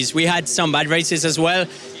opportunities. We had some bad races as well,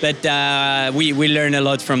 but we learned a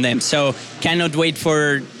lot from them. So cannot wait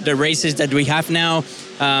for the races that we have now.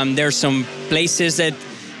 There's some places that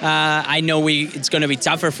I know it's going to be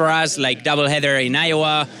tougher for us, like doubleheader in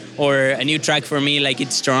Iowa, or a new track for me like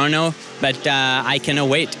it's Toronto, but I cannot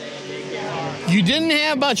wait. You didn't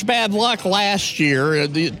have much bad luck last year.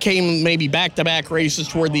 It came maybe back-to-back races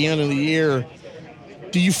toward the end of the year.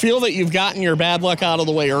 Do you feel that you've gotten your bad luck out of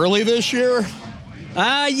the way early this year?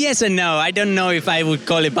 Yes and no. I don't know if I would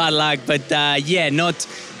call it bad luck, but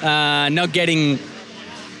not getting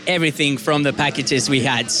everything from the packages we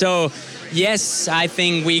had. So yes, I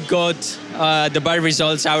think we got the bad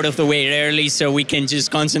results out of the way early, so we can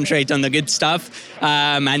just concentrate on the good stuff,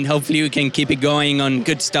 and hopefully we can keep it going on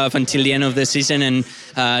good stuff until the end of the season and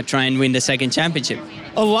try and win the second championship.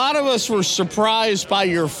 A lot of us were surprised by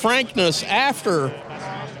your frankness after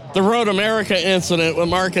the Road America incident with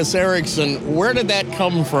Marcus Ericsson. Where did that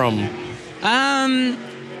come from?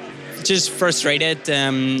 just frustrated,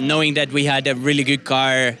 knowing that we had a really good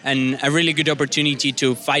car and a really good opportunity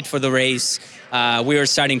to fight for the race. We were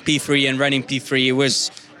starting P3 and running P3. It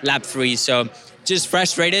was lap 3, so just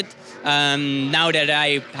frustrated. Now that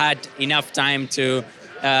I had enough time to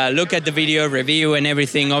look at the video, review and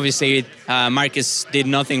everything, obviously Marcus did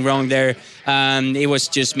nothing wrong there. It was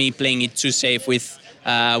just me playing it too safe with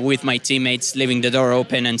my teammates, leaving the door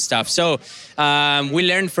open and stuff. So we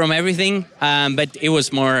learned from everything, but it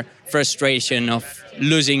was more frustration of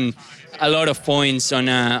losing a lot of points on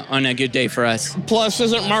a good day for us. Plus,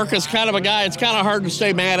 isn't Marcus kind of a guy, it's kind of hard to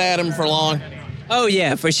stay mad at him for long? Oh,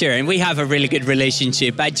 yeah, for sure. And we have a really good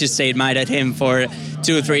relationship. I just stayed mad at him for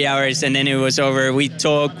 2 or 3 hours, and then it was over. We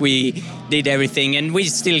talked, we did everything, and we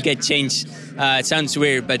still get changed. It sounds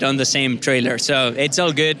weird, but on the same trailer. So it's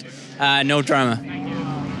all good. No drama.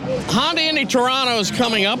 Honda Indy Toronto is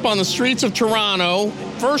coming up on the streets of Toronto.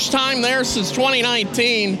 First time there since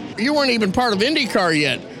 2019. You weren't even part of IndyCar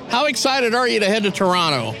yet. How excited are you to head to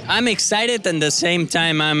Toronto? I'm excited, and at the same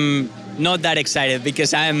time, I'm not that excited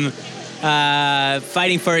because I'm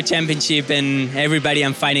fighting for a championship, and everybody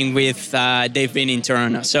I'm fighting with, they've been in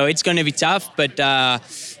Toronto. So it's going to be tough, but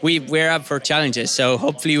we're up for challenges. So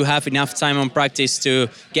hopefully you have enough time on practice to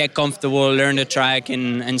get comfortable, learn the track,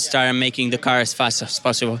 and start making the car as fast as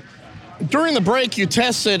possible. During the break, you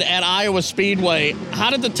tested at Iowa Speedway.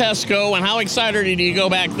 How did the test go, and how excited did you go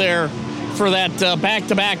back there for that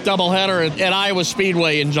back-to-back doubleheader at Iowa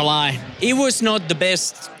Speedway in July? It was not the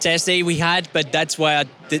best test day we had, but that's what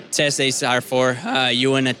the test days are for.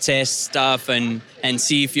 You want to test stuff and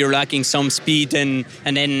see if you're lacking some speed, and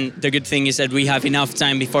then the good thing is that we have enough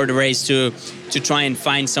time before the race to try and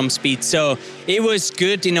find some speed. So it was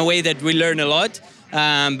good in a way that we learned a lot,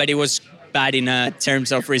 but it was bad in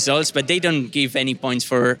terms of results, but they don't give any points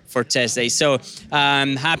for test days. So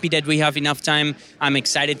I'm happy that we have enough time. I'm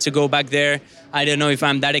excited to go back there. I don't know if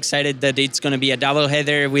I'm that excited that it's going to be a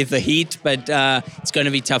doubleheader with the heat, but it's going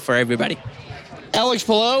to be tough for everybody. Alex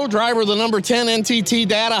Palou, driver of the number 10 NTT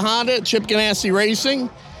Data Honda at Chip Ganassi Racing.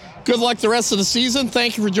 Good luck the rest of the season.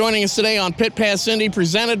 Thank you for joining us today on Pit Pass Indy,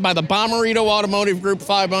 presented by the Bommarito Automotive Group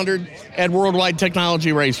 500 at Worldwide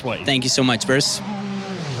Technology Raceway. Thank you so much, Bruce.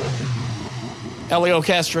 Helio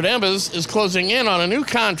Castroneves is closing in on a new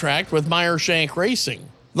contract with Meyer Shank Racing.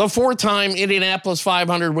 The 4-time Indianapolis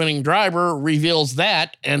 500 winning driver reveals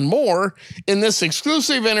that and more in this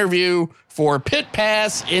exclusive interview for Pit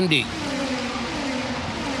Pass Indy.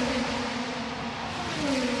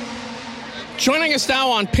 Joining us now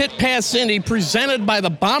on Pit Pass Indy, presented by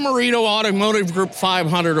the Bommarito Automotive Group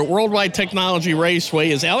 500 at Worldwide Technology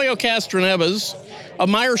Raceway, is Helio Castroneves of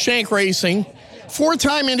Meyer Shank Racing.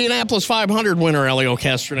 4-time Indianapolis 500 winner, Helio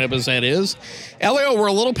Castroneves, that is. Helio, we're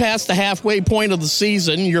a little past the halfway point of the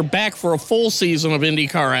season. You're back for a full season of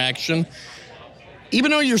IndyCar action.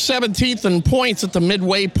 Even though you're 17th in points at the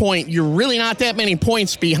midway point, you're really not that many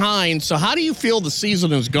points behind. So how do you feel the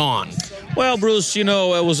season has gone? Well, Bruce, it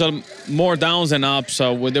was more downs than ups.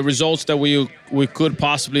 With the results that we could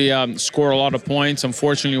possibly score a lot of points.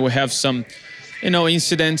 Unfortunately, we have some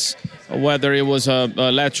incidents, whether it was a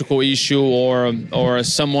electrical issue or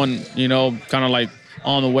someone, kind of like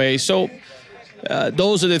on the way. So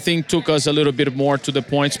those are the things took us a little bit more to the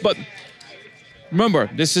points. But remember,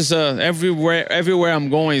 this is everywhere I'm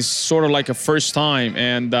going is sort of like a first time.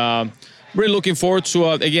 And really looking forward to,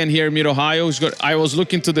 again, here in Mid-Ohio. I was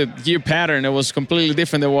looking to the gear pattern. It was completely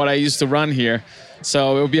different than what I used to run here.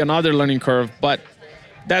 So it will be another learning curve. But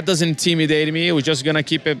that doesn't intimidate me. We're just going to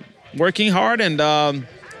keep it working hard and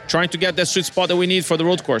trying to get that sweet spot that we need for the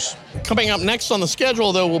road course. Coming up next on the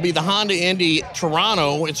schedule, though, will be the Honda Indy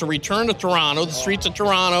Toronto. It's a return to Toronto, the streets of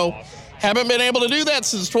Toronto. Haven't been able to do that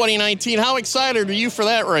since 2019. How excited are you for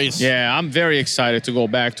that race? Yeah, I'm very excited to go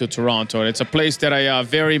back to Toronto. It's a place that I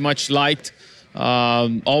very much liked.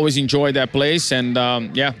 Always enjoyed that place. And,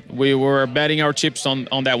 we were betting our chips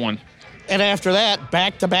on that one. And after that,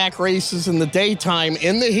 back-to-back races in the daytime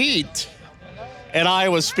in the heat at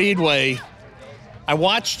Iowa Speedway. I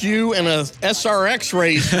watched you in a SRX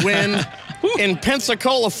race win in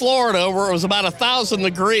Pensacola, Florida, where it was about 1,000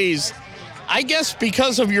 degrees. I guess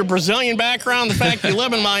because of your Brazilian background, the fact you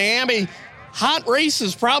live in Miami, hot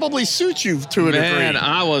races probably suit you to a degree. Man,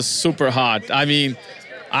 I was super hot. I mean,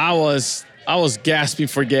 I was gasping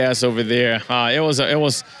for gas over there. It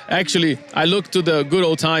was actually, I looked to the good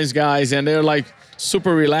old times guys, and they're like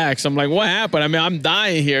super relaxed. I'm like, what happened? I mean, I'm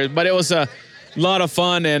dying here. But it was a lot of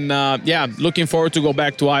fun, and looking forward to go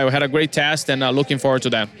back to Iowa. Had a great test, and looking forward to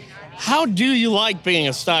that. How do you like being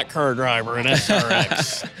a stock car driver in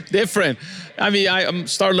SRX? Different. I mean, I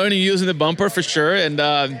start learning using the bumper for sure, and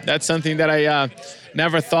that's something that I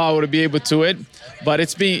never thought I would be able to it. But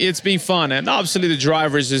it's been fun, and obviously the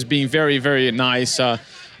drivers has been very, very nice. A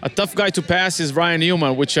tough guy to pass is Ryan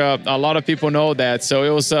Newman, which a lot of people know that. So it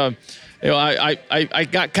was, I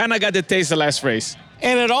got the taste of last race.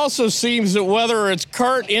 And it also seems that whether it's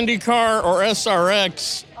kart, IndyCar, or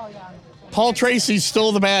SRX, Paul Tracy's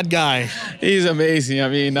still the bad guy. He's amazing. I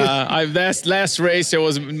mean, last race, it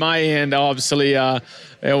was my end, obviously.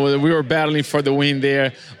 We were battling for the win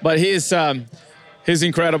there. But he's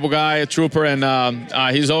incredible guy, a trooper,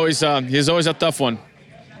 and he's always a tough one.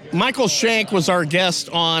 Michael Shank was our guest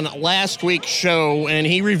on last week's show, and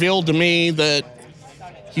he revealed to me that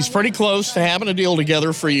he's pretty close to having a deal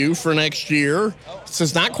together for you for next year.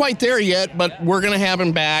 It's not quite there yet, but we're going to have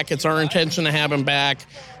him back. It's our intention to have him back.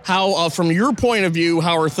 How, from your point of view,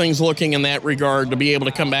 how are things looking in that regard to be able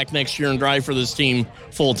to come back next year and drive for this team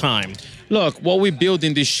full time? Look, what we built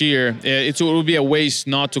in this year, it will be a waste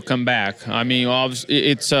not to come back. I mean,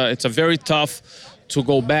 it's a very tough to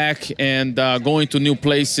go back and go into new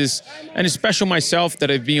places, and especially myself that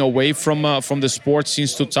I've been away from the sport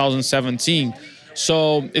since 2017.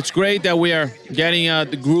 So it's great that we are getting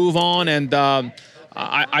the groove on, and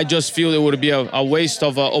I just feel it would be a waste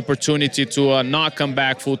of opportunity to not come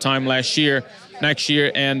back full time next year,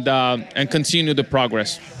 and continue the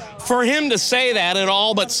progress. For him to say that, it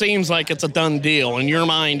all but seems like it's a done deal. In your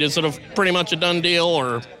mind, is it pretty much a done deal,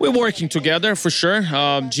 or? We're working together for sure.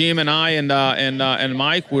 Jim and I and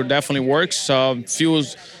Mike, we're definitely works. Few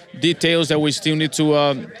details that we still need to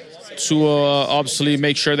obviously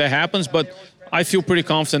make sure that happens, but I feel pretty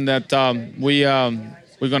confident that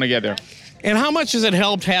we're going to get there. And how much has it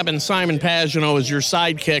helped having Simon Pagenaud as your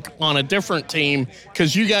sidekick on a different team?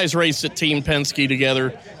 Because you guys raced at Team Penske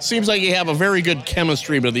together. Seems like you have a very good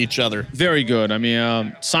chemistry with each other. Very good. I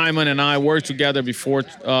mean, Simon and I worked together before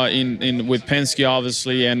with Penske,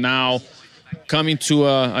 obviously, and now coming to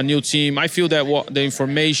a new team. I feel that the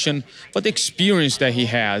information, but the experience that he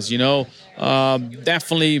has,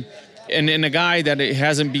 definitely, and a guy that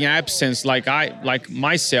hasn't been absent like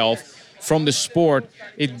myself from the sport,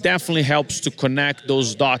 it definitely helps to connect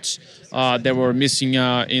those dots that were missing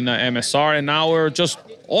in MSR, and now we're just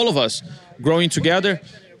all of us growing together.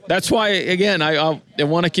 That's why, again, I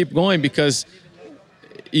want to keep going, because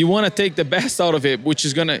you want to take the best out of it, which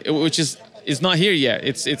is not here yet.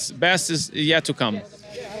 Its best is yet to come.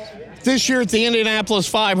 This year at the Indianapolis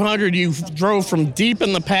 500, you drove from deep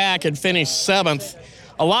in the pack and finished 7th.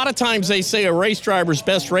 A lot of times they say a race driver's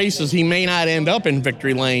best races, he may not end up in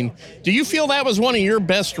victory lane. Do you feel that was one of your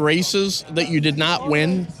best races that you did not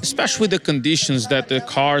win? Especially the conditions that the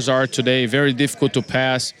cars are today, very difficult to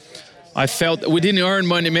pass. I felt we didn't earn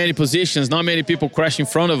many positions, not many people crashed in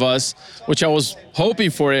front of us, which I was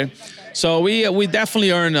hoping for it. So we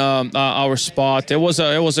definitely earned our spot. It was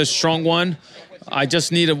a strong one. I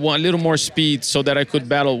just needed a little more speed so that I could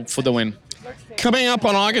battle for the win. Coming up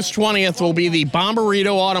on August 20th will be the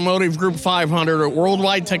Bommarito Automotive Group 500 at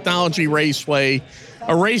Worldwide Technology Raceway,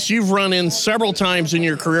 a race you've run in several times in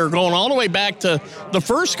your career, going all the way back to the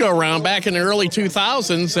first go-round back in the early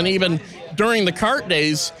 2000s and even during the kart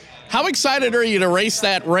days. How excited are you to race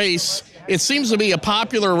that race? It seems to be a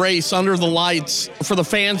popular race under the lights for the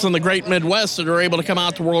fans in the great Midwest that are able to come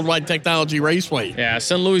out to Worldwide Technology Raceway. Yeah,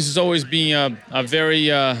 St. Louis has always been a very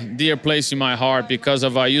dear place in my heart because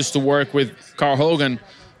I used to work with Carl Hogan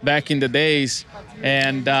back in the days,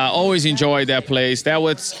 and always enjoyed that place.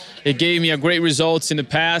 It gave me a great results in the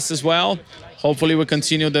past as well. Hopefully we'll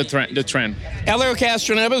continue the trend. Helio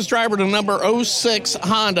Castroneves, driver to number 06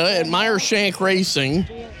 Honda at Meyer Shank Racing.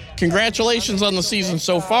 Congratulations on the season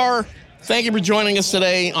so far. Thank you for joining us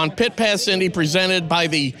today on Pit Pass Indy, presented by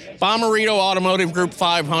the Bommarito Automotive Group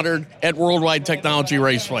 500 at Worldwide Technology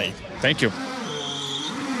Raceway. Thank you.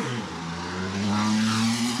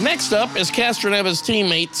 Next up is Castroneves'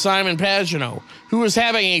 teammate Simon Pagenaud, who is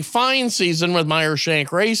having a fine season with Meyer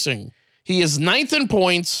Shank Racing. He is 9th in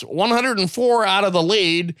points, 104 out of the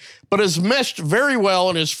lead, but has meshed very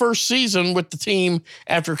well in his first season with the team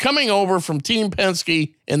after coming over from Team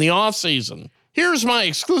Penske in the offseason. Here's my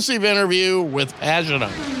exclusive interview with Pagenaud.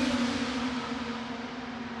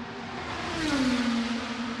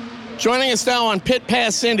 Joining us now on Pit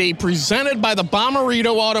Pass Indy, presented by the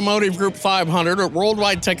Bommarito Automotive Group 500 at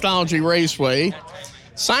Worldwide Technology Raceway,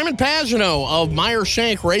 Simon Pagenaud of Meyer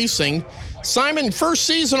Shank Racing. Simon, first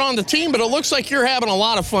season on the team, but it looks like you're having a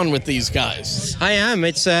lot of fun with these guys. I am.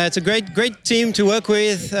 It's a great team to work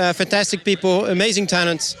with, fantastic people, amazing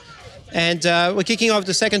talents. And we're kicking off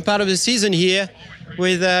the second part of the season here.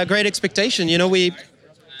 with great expectation. You know, we've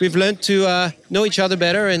learned to know each other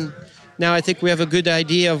better, and now I think we have a good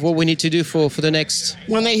idea of what we need to do for the next.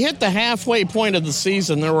 When they hit the halfway point of the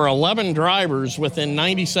season, there were 11 drivers within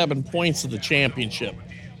 97 points of the championship.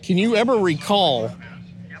 Can you ever recall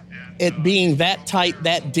it being that tight,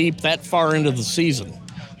 that deep, that far into the season?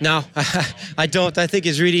 No, I don't. I think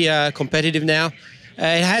it's really competitive now.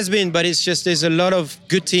 It has been, but it's just there's a lot of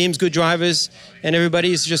good teams, good drivers, and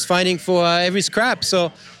everybody's just fighting for every scrap.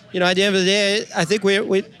 So, you know, at the end of the day, I think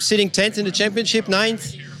we're sitting 10th in the championship,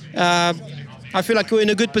 9th. I feel like we're in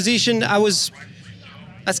a good position. That's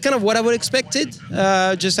kind of what I would expected,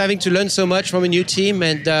 just having to learn so much from a new team,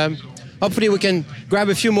 and hopefully we can grab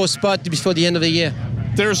a few more spots before the end of the year.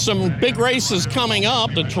 There's some big races coming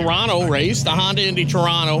up. The Toronto race, the Honda Indy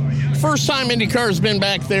Toronto. First time IndyCar's been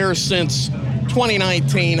back there since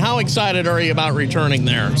 2019. How excited are you about returning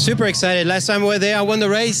there? Super excited. Last time we were there, I won the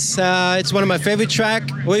race. It's one of my favorite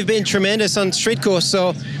tracks. We've been tremendous on street course,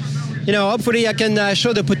 so you know, hopefully I can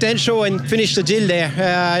show the potential and finish the deal there.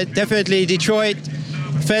 Definitely Detroit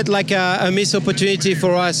felt like a missed opportunity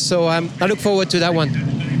for us, so I look forward to that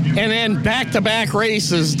one. And then back-to-back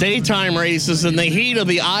races, daytime races in the heat of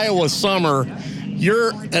the Iowa summer. You're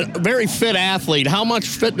a very fit athlete. How much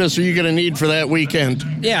fitness are you going to need for that weekend?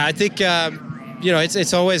 Yeah, I think, you know,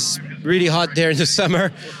 it's always really hot there in the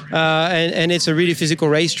summer, and it's a really physical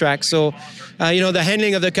racetrack. So, you know, the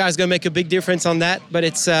handling of the car is going to make a big difference on that. But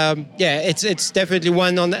it's, it's definitely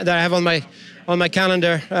one that I have on my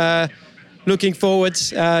calendar. Looking forward.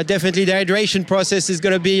 Definitely the hydration process is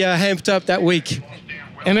going to be amped up that week.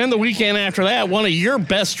 And then the weekend after that, one of your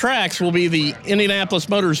best tracks will be the Indianapolis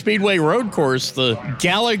Motor Speedway road course, the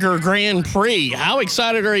Gallagher Grand Prix. How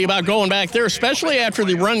excited are you about going back there, especially after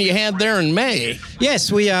the run you had there in May?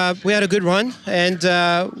 Yes, we had a good run, and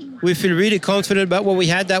we feel really confident about what we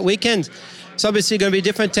had that weekend. It's obviously going to be a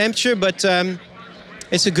different temperature, but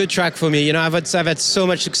it's a good track for me. You know, I've had so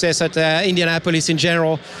much success at Indianapolis in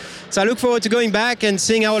general. So I look forward to going back and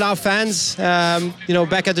seeing all our fans, you know,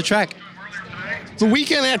 back at the track. The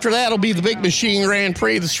weekend after that will be the Big Machine Grand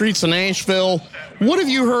Prix, the streets of Nashville. What have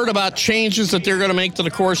you heard about changes that they're going to make to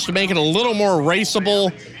the course to make it a little more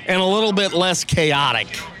raceable and a little bit less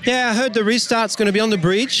chaotic? Yeah, I heard the restart's going to be on the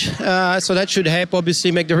bridge, so that should help,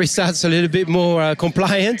 obviously, make the restarts a little bit more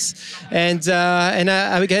compliant. And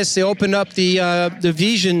I guess they opened up the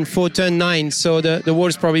vision for turn 9, so the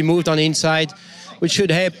wall's probably moved on the inside, which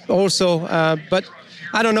should help also. But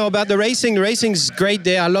I don't know about the racing. The racing's great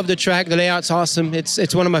there. I love the track. The layout's awesome.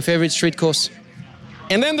 It's one of my favorite street courses.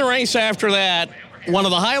 And then the race after that, one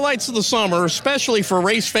of the highlights of the summer, especially for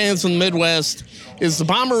race fans in the Midwest, is the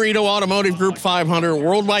Bommarito Automotive Group 500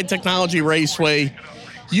 Worldwide Technology Raceway.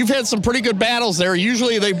 You've had some pretty good battles there.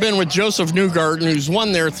 Usually they've been with Joseph Newgarden, who's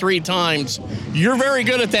won there 3 times. You're very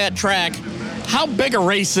good at that track. How big a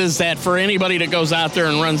race is that for anybody that goes out there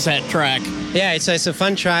and runs that track? Yeah, it's a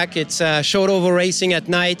fun track. It's short oval racing at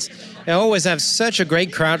night. I always have such a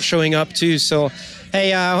great crowd showing up too. So,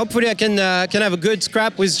 hey, hopefully I can have a good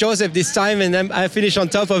scrap with Joseph this time, and then I finish on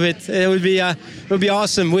top of it. It would be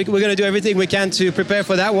awesome. We're going to do everything we can to prepare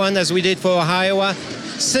for that one, as we did for Iowa.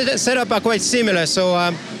 Setup are quite similar, so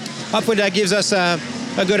hopefully that gives us a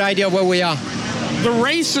good idea of where we are. The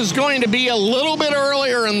race is going to be a little bit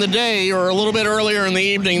earlier in the day or a little bit earlier in the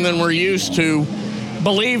evening than we're used to.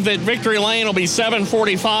 Believe that Victory Lane will be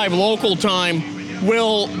 7:45 local time.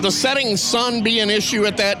 Will the setting sun be an issue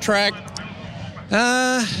at that track?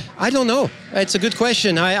 I don't know. It's a good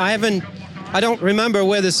question. I don't remember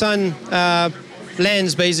where the sun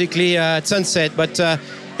lands basically at sunset, but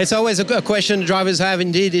it's always a question drivers have.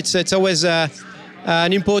 Indeed, it's always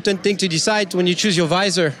an important thing to decide when you choose your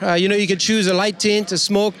visor. You know, you can choose a light tint, a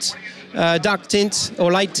smoked, dark tint,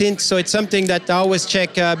 or light tint. So it's something that I always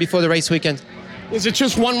check before the race weekend. Is it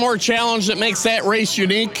just one more challenge that makes that race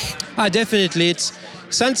unique? Definitely.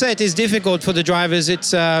 Sunset is difficult for the drivers.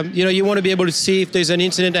 It's you know, you want to be able to see if there's an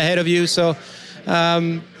incident ahead of you. So,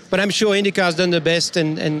 but I'm sure IndyCar's done the best,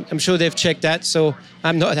 and I'm sure they've checked that. So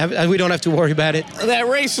we don't have to worry about it. That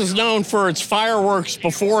race is known for its fireworks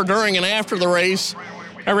before, during, and after the race.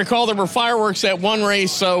 I recall there were fireworks at one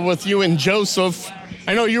race with you and Joseph.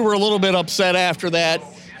 I know you were a little bit upset after that.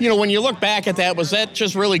 You know, when you look back at that, was that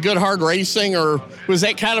just really good, hard racing, or was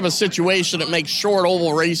that kind of a situation that makes short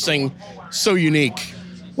oval racing so unique?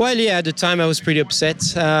 Well, yeah, at the time I was pretty upset.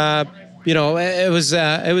 You know, it was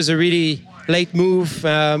a really late move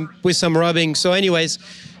with some rubbing. So anyways,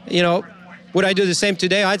 you know, would I do the same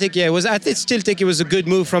today? I think, yeah, I still think it was a good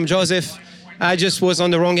move from Joseph. I just was on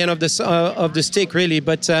the wrong end of the stick, really.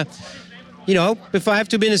 But if I have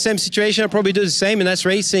to be in the same situation, I'll probably do the same, and that's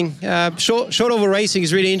racing. Short oval racing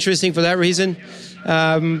is really interesting for that reason.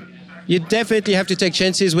 You definitely have to take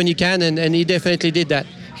chances when you can, and he definitely did that.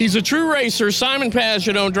 He's a true racer, Simon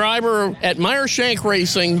Pagenaud, driver at Meyer Shank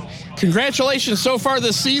Racing. Congratulations so far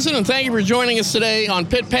this season, and thank you for joining us today on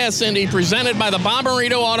Pit Pass Indy, presented by the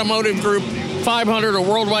Bommarito Automotive Group 500 at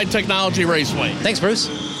Worldwide Technology Raceway. Thanks, Bruce.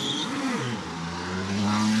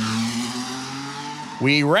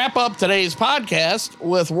 We wrap up today's podcast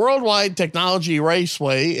with Worldwide Technology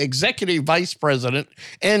Raceway Executive Vice President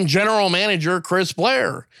and General Manager Chris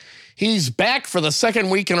Blair. He's back for the second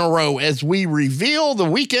week in a row as we reveal the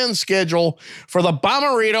weekend schedule for the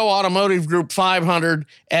Bommarito Automotive Group 500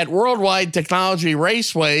 at Worldwide Technology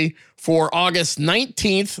Raceway for August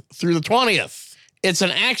 19th through the 20th. It's an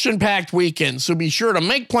action-packed weekend, so be sure to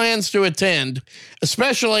make plans to attend,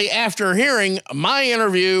 especially after hearing my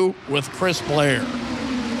interview with Chris Blair.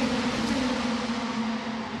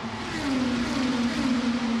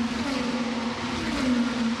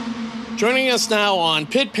 Joining us now on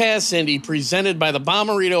Pit Pass Indy, presented by the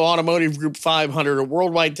Bommarito Automotive Group 500 at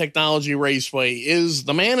Worldwide Technology Raceway, is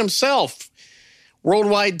the man himself,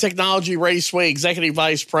 Worldwide Technology Raceway Executive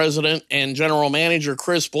Vice President and General Manager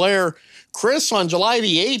Chris Blair. Chris, on July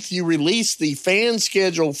the 8th, you released the fan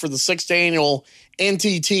schedule for the 6th annual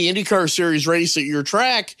NTT IndyCar Series race at your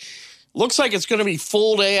track. Looks like it's going to be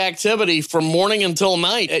full-day activity from morning until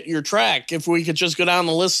night at your track. If we could just go down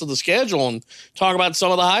the list of the schedule and talk about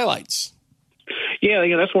some of the highlights. Yeah,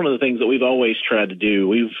 that's one of the things that we've always tried to do.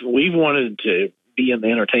 We've wanted to be in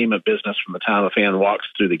the entertainment business from the time a fan walks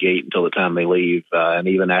through the gate until the time they leave, and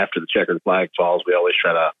even after the checkered flag falls, we always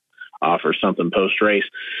try to offer something post-race.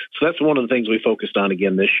 So that's one of the things we focused on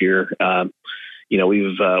again this year.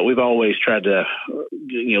 We've always tried to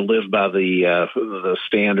live by the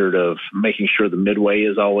standard of making sure the midway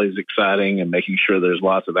is always exciting and making sure there's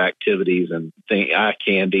lots of activities and eye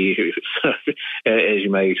candy, as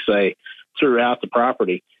you may say, throughout the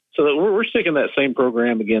property. So that we're sticking that same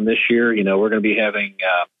program again this year. We're going to be having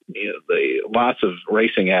lots of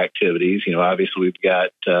racing activities. Obviously we've got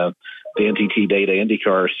the NTT Data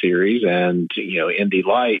IndyCar Series and Indy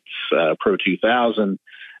Lights, Pro 2000.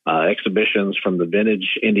 Exhibitions from the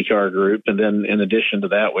Vintage IndyCar Group. And then in addition to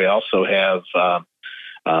that, we also have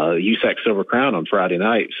USAC Silver Crown on Friday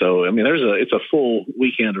night. So, it's a full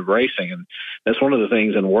weekend of racing. And that's one of the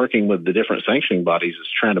things in working with the different sanctioning bodies is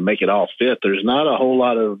trying to make it all fit. There's not a whole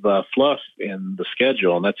lot of fluff in the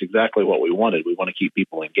schedule, and that's exactly what we wanted. We want to keep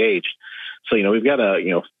people engaged. So, we've got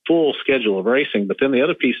a full schedule of racing, but then the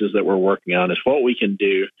other pieces that we're working on is what we can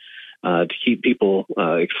do to keep people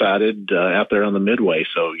excited out there on the midway.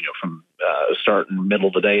 So, from starting middle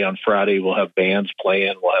of the day on Friday, we'll have bands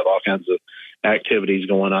playing. We'll have all kinds of activities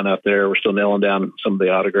going on out there. We're still nailing down some of the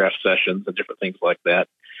autograph sessions and different things like that.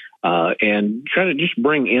 And trying to just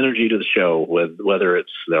bring energy to the show, with whether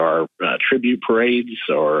it's there are tribute parades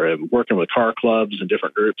or working with car clubs and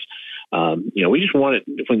different groups. We just want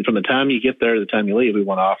it from the time you get there to the time you leave. We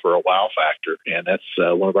want to offer a wow factor, and that's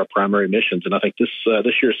one of our primary missions. And I think this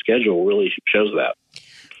year's schedule really shows that.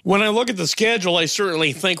 When I look at the schedule, I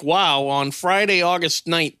certainly think, wow, on Friday, August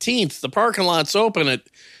 19th, the parking lot's open at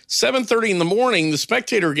 7:30 in the morning. The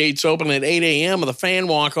spectator gates open at 8 a.m. and the fan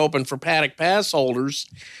walk open for paddock pass holders.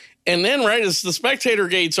 And then right as the spectator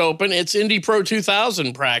gates open, it's Indy Pro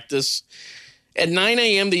 2000 practice. At 9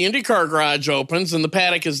 a.m., the IndyCar garage opens, and the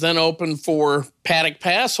paddock is then open for paddock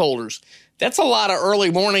pass holders. That's a lot of early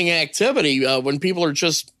morning activity when people are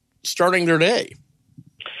just starting their day.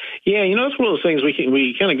 Yeah, it's one of those things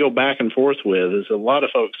we kind of go back and forth with. Is a lot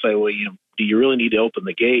of folks say, well, do you really need to open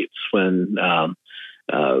the gates when some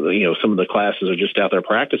of the classes are just out there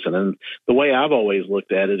practicing? And the way I've always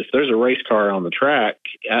looked at it, if there's a race car on the track,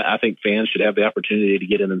 I think fans should have the opportunity to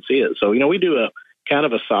get in and see it. So, we do a kind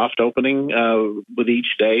of a soft opening with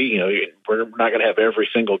each day. We're not going to have every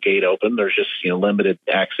single gate open. There's just limited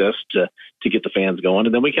access to get the fans going,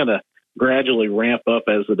 and then we kind of gradually ramp up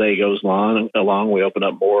as the day goes along. We open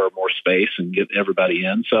up more and more space and get everybody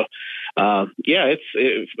in. So,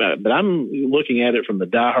 but I'm looking at it from the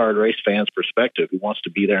diehard race fan's perspective, who wants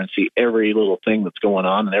to be there and see every little thing that's going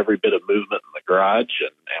on and every bit of movement in the garage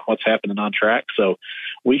and what's happening on track. So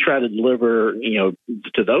we try to deliver,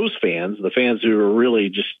 to those fans, the fans who are really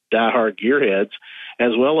just diehard gearheads,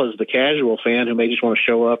 as well as the casual fan who may just want to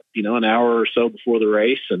show up, an hour or so before the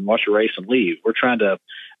race and watch a race and leave. We're trying to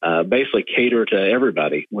basically cater to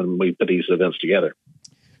everybody when we put these events together.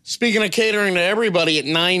 Speaking of catering to everybody, at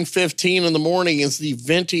 9:15 in the morning is the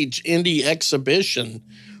Vintage Indy Exhibition.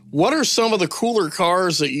 What are some of the cooler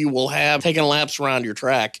cars that you will have taking laps around your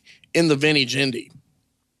track in the Vintage Indy?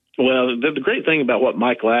 Well, the great thing about what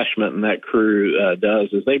Mike Lashman and that crew does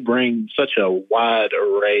is they bring such a wide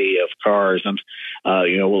array of cars. I'm,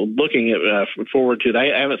 looking at forward to.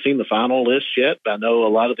 I haven't seen the final list yet, but I know a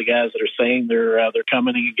lot of the guys that are saying they're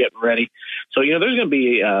coming and getting ready. So there's going to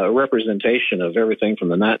be a representation of everything from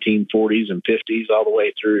the 1940s and 50s all the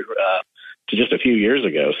way through to just a few years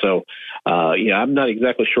ago. So, I'm not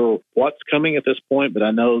exactly sure what's coming at this point, but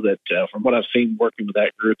I know that from what I've seen working with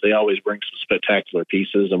that group, they always bring some spectacular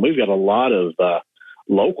pieces. And we've got a lot of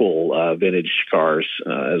local vintage cars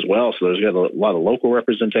as well. So there's got a lot of local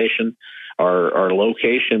representation. Our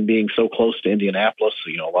location being so close to Indianapolis,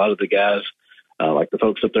 a lot of the guys, like the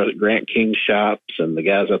folks up there at Grant King's shops and the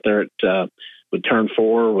guys out there at with Turn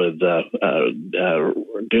 4 with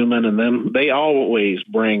Duman and them, they always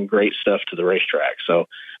bring great stuff to the racetrack. So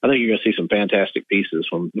I think you're going to see some fantastic pieces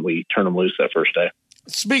when we turn them loose that first day.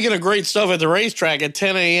 Speaking of great stuff at the racetrack, at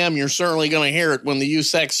 10 a.m., you're certainly going to hear it when the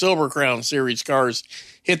USAC Silver Crown Series cars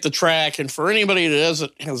hit the track. And for anybody that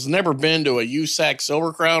has never been to a USAC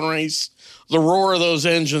Silver Crown race, the roar of those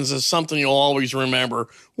engines is something you'll always remember.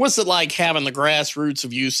 What's it like having the grassroots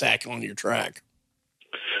of USAC on your track?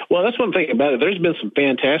 Well, that's one thing about it. There's been some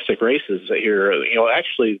fantastic races here.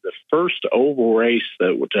 Actually, the first oval race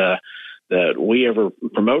that we ever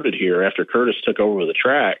promoted here after Curtis took over the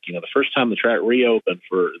track, the first time the track reopened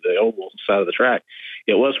for the oval side of the track,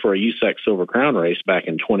 it was for a USAC Silver Crown race back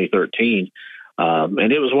in 2013.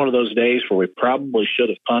 And it was one of those days where we probably should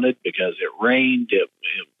have punted because it rained.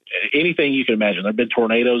 Anything you can imagine. There have been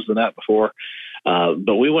tornadoes the night before.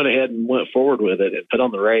 But we went ahead and went forward with it and put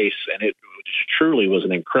on the race, and it truly was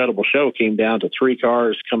an incredible show. It came down to 3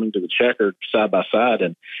 cars coming to the checkered side by side,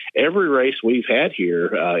 and every race we've had here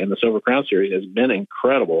in the Silver Crown Series has been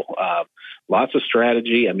incredible. Lots of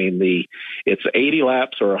strategy. I mean, it's 80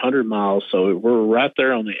 laps or 100 miles, so we're right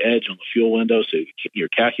there on the edge on the fuel window, so your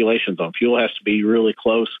calculations on fuel has to be really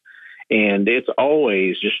close. And it's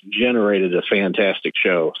always just generated a fantastic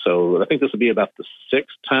show. So I think this will be about the 6th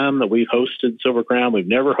time that we've hosted Silver Crown. We've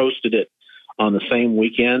never hosted it on the same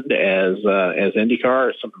weekend as IndyCar.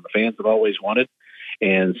 It's something the fans have always wanted.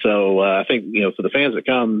 And so I think, for the fans that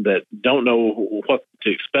come that don't know what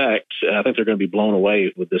to expect, I think they're going to be blown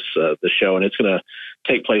away with this show. And it's going to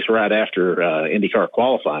take place right after IndyCar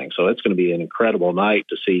qualifying. So it's going to be an incredible night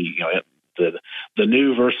to see, the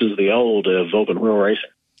new versus the old of open wheel racing.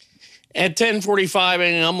 At 10:45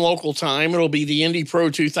 a.m. local time, it'll be the Indy Pro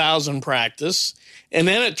 2000 practice. And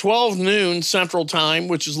then at 12 noon Central Time,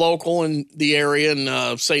 which is local in the area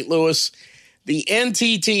in St. Louis, the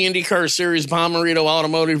NTT IndyCar Series Bommarito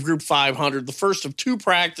Automotive Group 500, the first of 2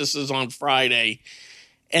 practices on Friday.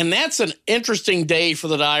 And that's an interesting day for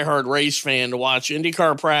the diehard race fan to watch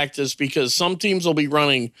IndyCar practice because some teams will be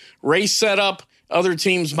running race setup. Other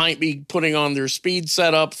teams might be putting on their speed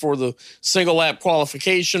setup for the single lap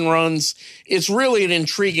qualification runs. It's really an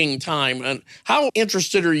intriguing time. And how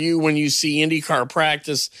interested are you when you see IndyCar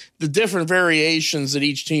practice, the different variations that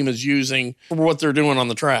each team is using for what they're doing on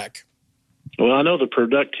the track? Well, I know the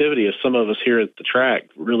productivity of some of us here at the track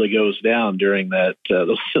really goes down during that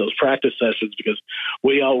those practice sessions because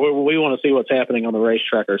we want to see what's happening on the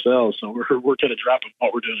racetrack ourselves. So we're kind of dropping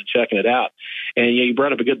what we're doing and checking it out. And you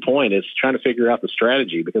brought up a good point. It's trying to figure out the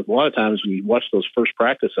strategy because a lot of times when you watch those first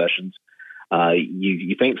practice sessions,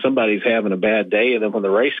 you think somebody's having a bad day, and then when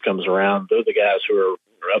the race comes around, they're the guys who are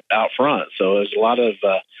up out front. So there's a lot of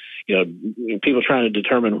people trying to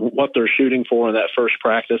determine what they're shooting for in that first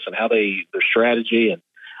practice and how their strategy. And,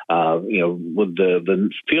 with the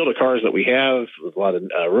field of cars that we have, with a lot of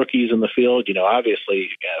rookies in the field, obviously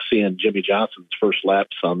seeing Jimmy Johnson's first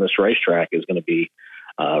laps on this racetrack is going to be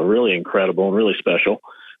really incredible and really special.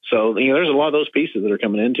 So, there's a lot of those pieces that are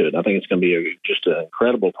coming into it. I think it's going to be just an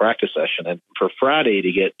incredible practice session. And for Friday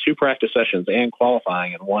to get 2 practice sessions and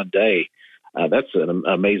qualifying in one day, that's an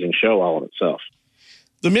amazing show all in itself.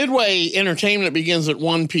 The Midway entertainment begins at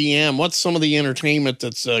 1 p.m. What's some of the entertainment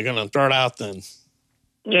that's going to start out then?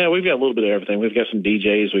 Yeah, we've got a little bit of everything. We've got some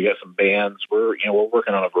DJs, we got some bands. We're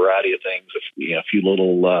working on a variety of things. A few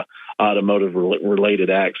little automotive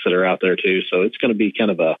related acts that are out there too. So it's going to be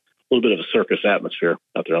kind of a little bit of a circus atmosphere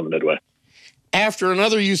out there on the Midway. After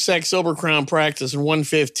another USAC Silver Crown practice in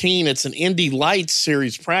 1:15, it's an Indy Lights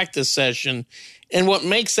Series practice session. And what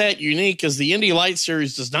makes that unique is the Indy Lights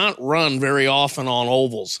Series does not run very often on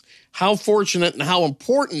ovals. How fortunate and how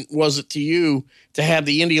important was it to you to have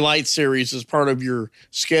the Indy Lights Series as part of your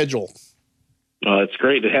schedule? It's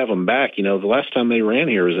great to have them back. The last time they ran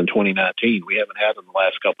here was in 2019. We haven't had them the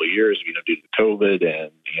last couple of years, due to COVID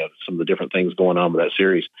and, some of the different things going on with that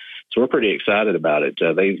series. So we're pretty excited about it.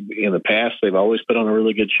 In the past, they've always put on a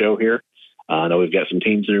really good show here. I know we've got some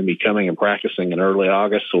teams that are going to be coming and practicing in early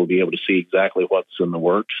August, so we'll be able to see exactly what's in the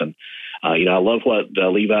works. And, I love what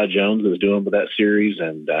Levi Jones is doing with that series,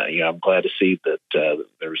 and, I'm glad to see that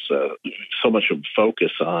there's so much of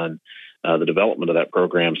focus on the development of that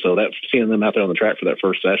program. So that seeing them out there on the track for that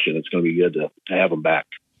first session, it's going to be good to have them back.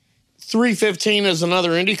 3:15 is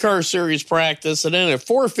another IndyCar Series practice, and then at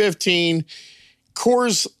 4:15,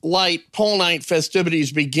 Coors Light Pole Night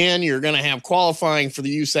festivities begin. You're going to have qualifying for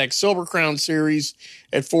the USAC Silver Crown Series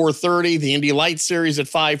at 4:30, the Indy Light Series at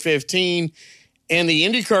 5:15, and the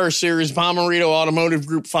IndyCar Series Bommarito Automotive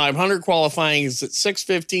Group 500 qualifying is at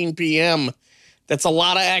 6:15 p.m. That's a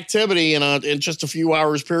lot of activity in just a few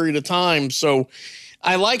hours period of time. So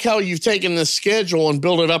I like how you've taken this schedule and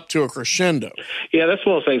built it up to a crescendo. Yeah, that's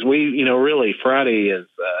one of the things. Really Friday is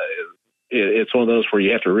it's one of those where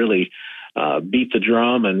you have to really beat the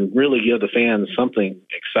drum and really give the fans something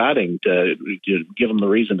exciting to give them the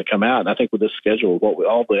reason to come out. And I think with this schedule,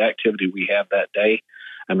 all the activity we have that day,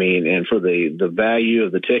 and for the value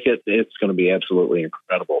of the ticket, it's going to be absolutely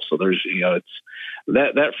incredible. So there's, it's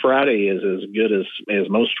that Friday is as good as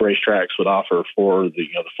most racetracks would offer for the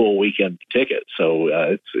full weekend ticket.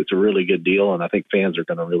 So it's a really good deal, and I think fans are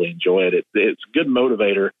going to really enjoy it. It's a good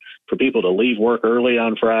motivator for people to leave work early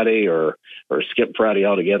on Friday or skip Friday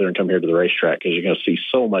altogether and come here to the racetrack, because you're going to see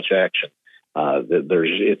so much action.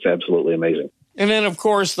 It's absolutely amazing. And then, of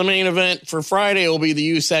course, the main event for Friday will be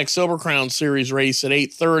the USAC Silver Crown Series race at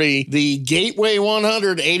 8:30. The Gateway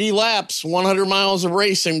 100, 80 laps, 100 miles of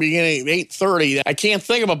racing beginning at 8:30. I can't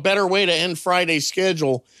think of a better way to end Friday's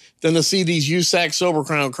schedule than to see these USAC Silver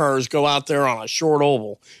Crown cars go out there on a short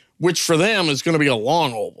oval, which for them is going to be a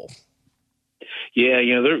long oval. Yeah,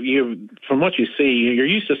 from what you see, you're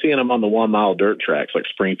used to seeing them on the 1 mile dirt tracks like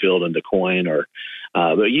Springfield and DeCoin,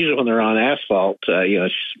 but usually when they're on asphalt,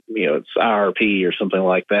 it's IRP or something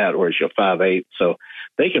like that, where it's 5/8. So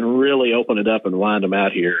they can really open it up and wind them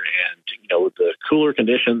out here. And with the cooler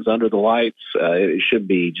conditions under the lights, it should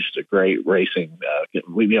be just a great racing.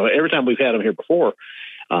 Every time we've had them here before,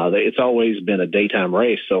 it's always been a daytime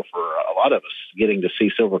race. So for a lot of us, getting to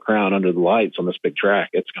see Silver Crown under the lights on this big track,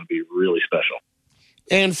 it's going to be really special.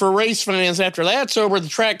 And for race fans, after that's over, the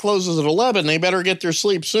track closes at 11. They better get their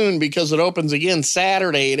sleep soon, because it opens again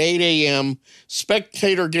Saturday at 8 a.m.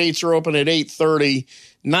 Spectator gates are open at 8:30.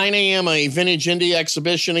 9 a.m., a Vintage Indy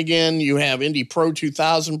exhibition again. You have Indy Pro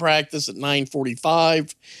 2000 practice at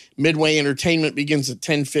 9:45. Midway Entertainment begins at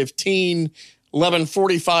 10:15.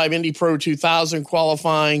 11:45 Indy Pro 2000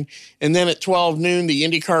 qualifying. And then at 12 noon, the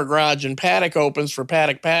IndyCar Garage and Paddock opens for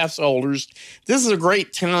Paddock Pass holders. This is a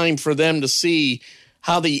great time for them to see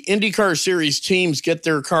how the IndyCar Series teams get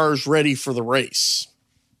their cars ready for the race.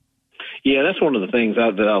 Yeah, that's one of the things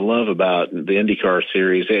that I love about the IndyCar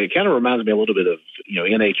Series. It kind of reminds me a little bit of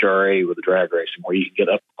NHRA with the drag racing, where you can get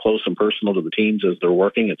up close and personal to the teams as they're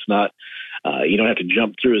working. It's not you don't have to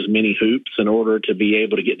jump through as many hoops in order to be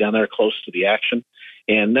able to get down there close to the action.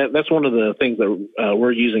 And that's one of the things that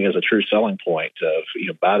we're using as a true selling point of,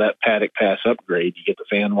 by that Paddock Pass upgrade, you get the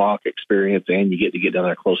fan walk experience and you get to get down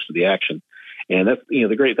there close to the action. And that's,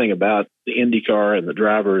 the great thing about the IndyCar and the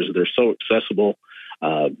drivers, they're so accessible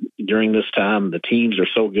during this time. The teams are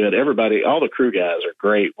so good. Everybody, all the crew guys are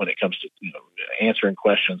great when it comes to, answering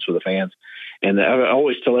questions for the fans. And I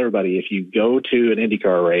always tell everybody, if you go to an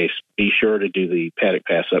IndyCar race, be sure to do the Paddock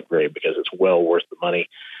Pass upgrade, because it's well worth the money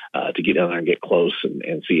to get down there and get close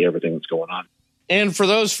and see everything that's going on. And for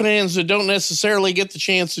those fans that don't necessarily get the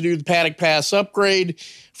chance to do the Paddock Pass upgrade,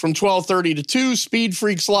 from 12:30 to 2, Speed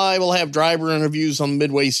Freaks Live will have driver interviews on the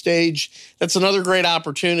midway stage. That's another great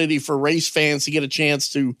opportunity for race fans to get a chance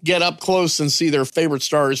to get up close and see their favorite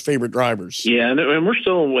stars, favorite drivers. Yeah, and we're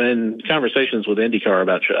still in conversations with IndyCar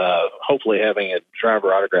about hopefully having a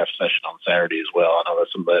driver autograph session on Saturday as well. I know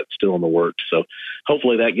that's something that's still in the works, so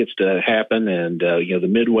hopefully that gets to happen. And the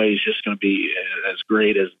midway is just going to be as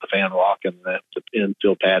great as the fan walk and the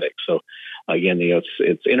infield paddock. So again,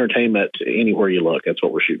 it's entertainment anywhere you look. That's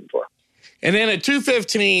what we're shooting for. And then at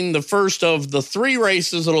 2:15, the first of the 3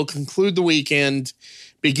 races that'll conclude the weekend,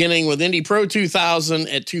 beginning with Indy Pro 2000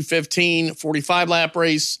 at 2:15, 45-lap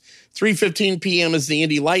race. 3:15 p.m. is the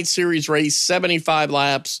Indy Light Series race, 75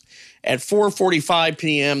 laps. At 4:45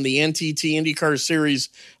 p.m., the NTT IndyCar Series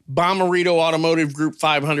Bommarito Automotive Group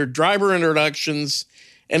 500 driver introductions.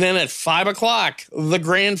 And then at 5 o'clock, the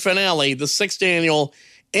grand finale, the 6th annual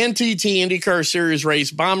NTT IndyCar Series race,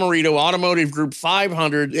 Bommarito Automotive Group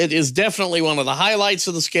 500. It is definitely one of the highlights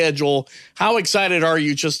of the schedule. How excited are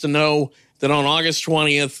you just to know that on August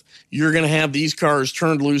 20th, you're going to have these cars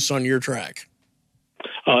turned loose on your track?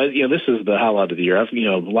 This is the highlight of the year. I've,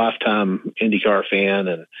 lifetime IndyCar fan,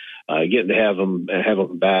 and getting to have them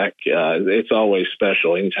back, it's always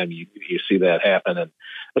special anytime you see that happen. And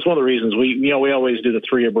that's one of the reasons we always do the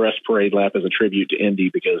 3 abreast parade lap as a tribute to Indy,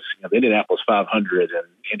 because the Indianapolis 500 and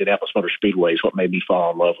Indianapolis Motor Speedway is what made me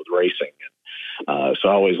fall in love with racing. And so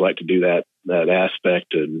I always like to do that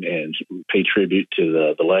aspect and pay tribute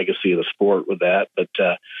to the legacy of the sport with that. But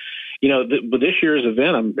with this year's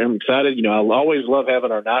event, I'm excited. I always love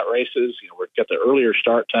having our night races. We've got the earlier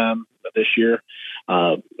start time this year.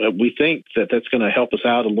 We think that that's going to help us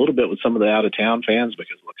out a little bit with some of the out-of-town fans,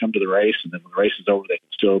 because they'll come to the race, and then when the race is over, they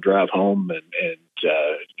can still drive home and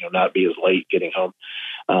not be as late getting home.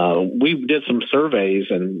 We did some surveys,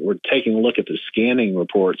 and we're taking a look at the scanning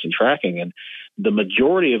reports and tracking, and the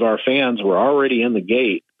majority of our fans were already in the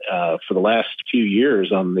gate for the last few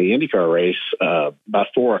years on the IndyCar race by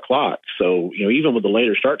 4 o'clock. So, even with the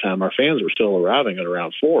later start time, our fans were still arriving at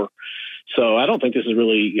around 4. So I don't think this is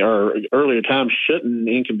really, our earlier time shouldn't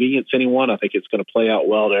inconvenience anyone. I think it's going to play out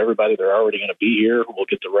well to everybody. They're already going to be here. We'll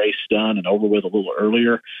get the race done and over with a little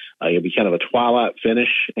earlier. It'll be kind of a twilight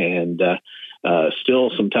finish, and still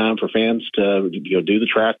some time for fans to do the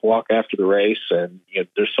track walk after the race. And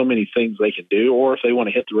there's so many things they can do, or if they want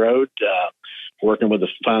to hit the road, working with the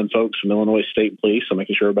fine folks from Illinois State Police, so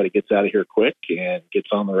making sure everybody gets out of here quick and gets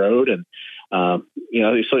on the road. And so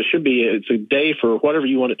it's a day for whatever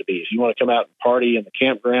you want it to be. If you want to come out and party in the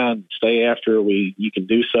campground and stay after, you can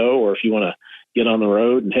do so. Or if you want to get on the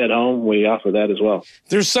road and head home, we offer that as well.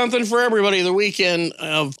 There's something for everybody the weekend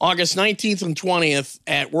of August 19th and 20th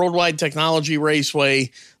at Worldwide Technology Raceway.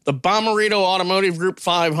 The Bomarito Automotive Group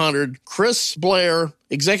 500, Chris Blair,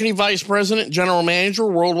 Executive Vice President, General Manager,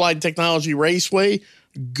 Worldwide Technology Raceway.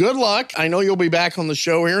 Good luck. I know you'll be back on the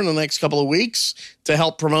show here in the next couple of weeks to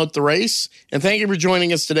help promote the race. And thank you for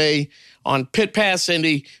joining us today on Pit Pass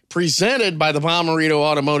Indy, presented by the Bomarito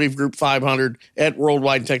Automotive Group 500 at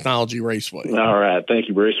Worldwide Technology Raceway. All right. Thank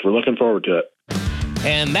you, Bruce. We're looking forward to it.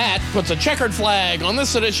 And that puts a checkered flag on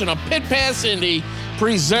this edition of Pit Pass Indy,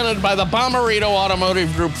 presented by the Bomarito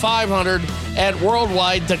Automotive Group 500 at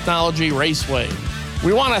Worldwide Technology Raceway.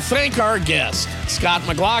 We want to thank our guest, Scott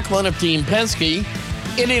McLaughlin of Team Penske,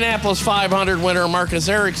 Indianapolis 500 winner Marcus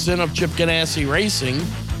Ericsson of Chip Ganassi Racing,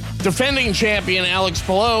 defending champion Alex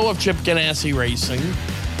Palou of Chip Ganassi Racing,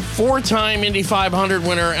 4-time Indy 500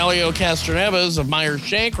 winner Elio Castroneves of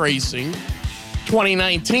Meyer-Shank Racing,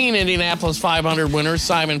 2019 Indianapolis 500 winner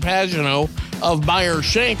Simon Pagenaud of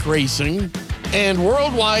Meyer-Shank Racing, and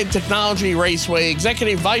Worldwide Technology Raceway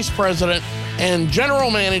Executive Vice President and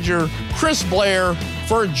General Manager Chris Blair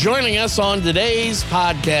for joining us on today's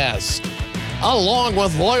podcast. Along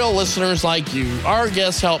with loyal listeners like you, our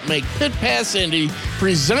guests help make Pit Pass Indy,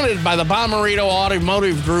 presented by the Bomarito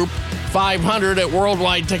Automotive Group 500 at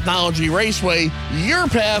Worldwide Technology Raceway, your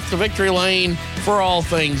path to victory lane for all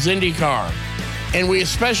things IndyCar. And we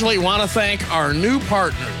especially want to thank our new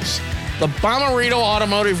partners, the Bomarito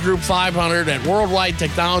Automotive Group 500 at Worldwide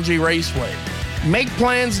Technology Raceway. Make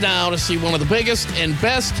plans now to see one of the biggest and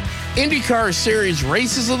best IndyCar Series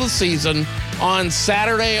races of the season on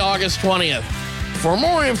Saturday, August 20th. For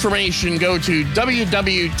more information, go to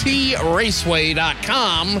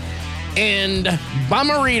www.traceway.com and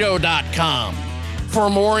bomarito.com. For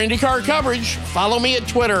more IndyCar coverage, follow me at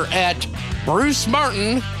Twitter at Bruce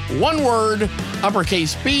Martin, one word,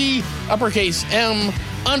 uppercase B, uppercase M,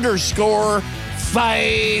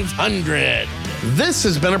 _500. This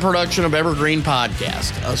has been a production of Evergreen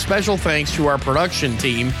Podcast. A special thanks to our production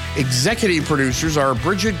team. Executive producers are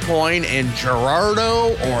Bridget Coyne and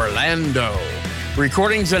Gerardo Orlando.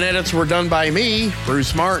 Recordings and edits were done by me,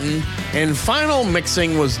 Bruce Martin, and final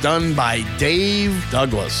mixing was done by Dave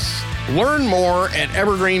Douglas. Learn more at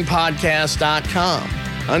evergreenpodcast.com.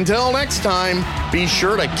 Until next time, be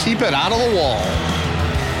sure to keep it out of the wall.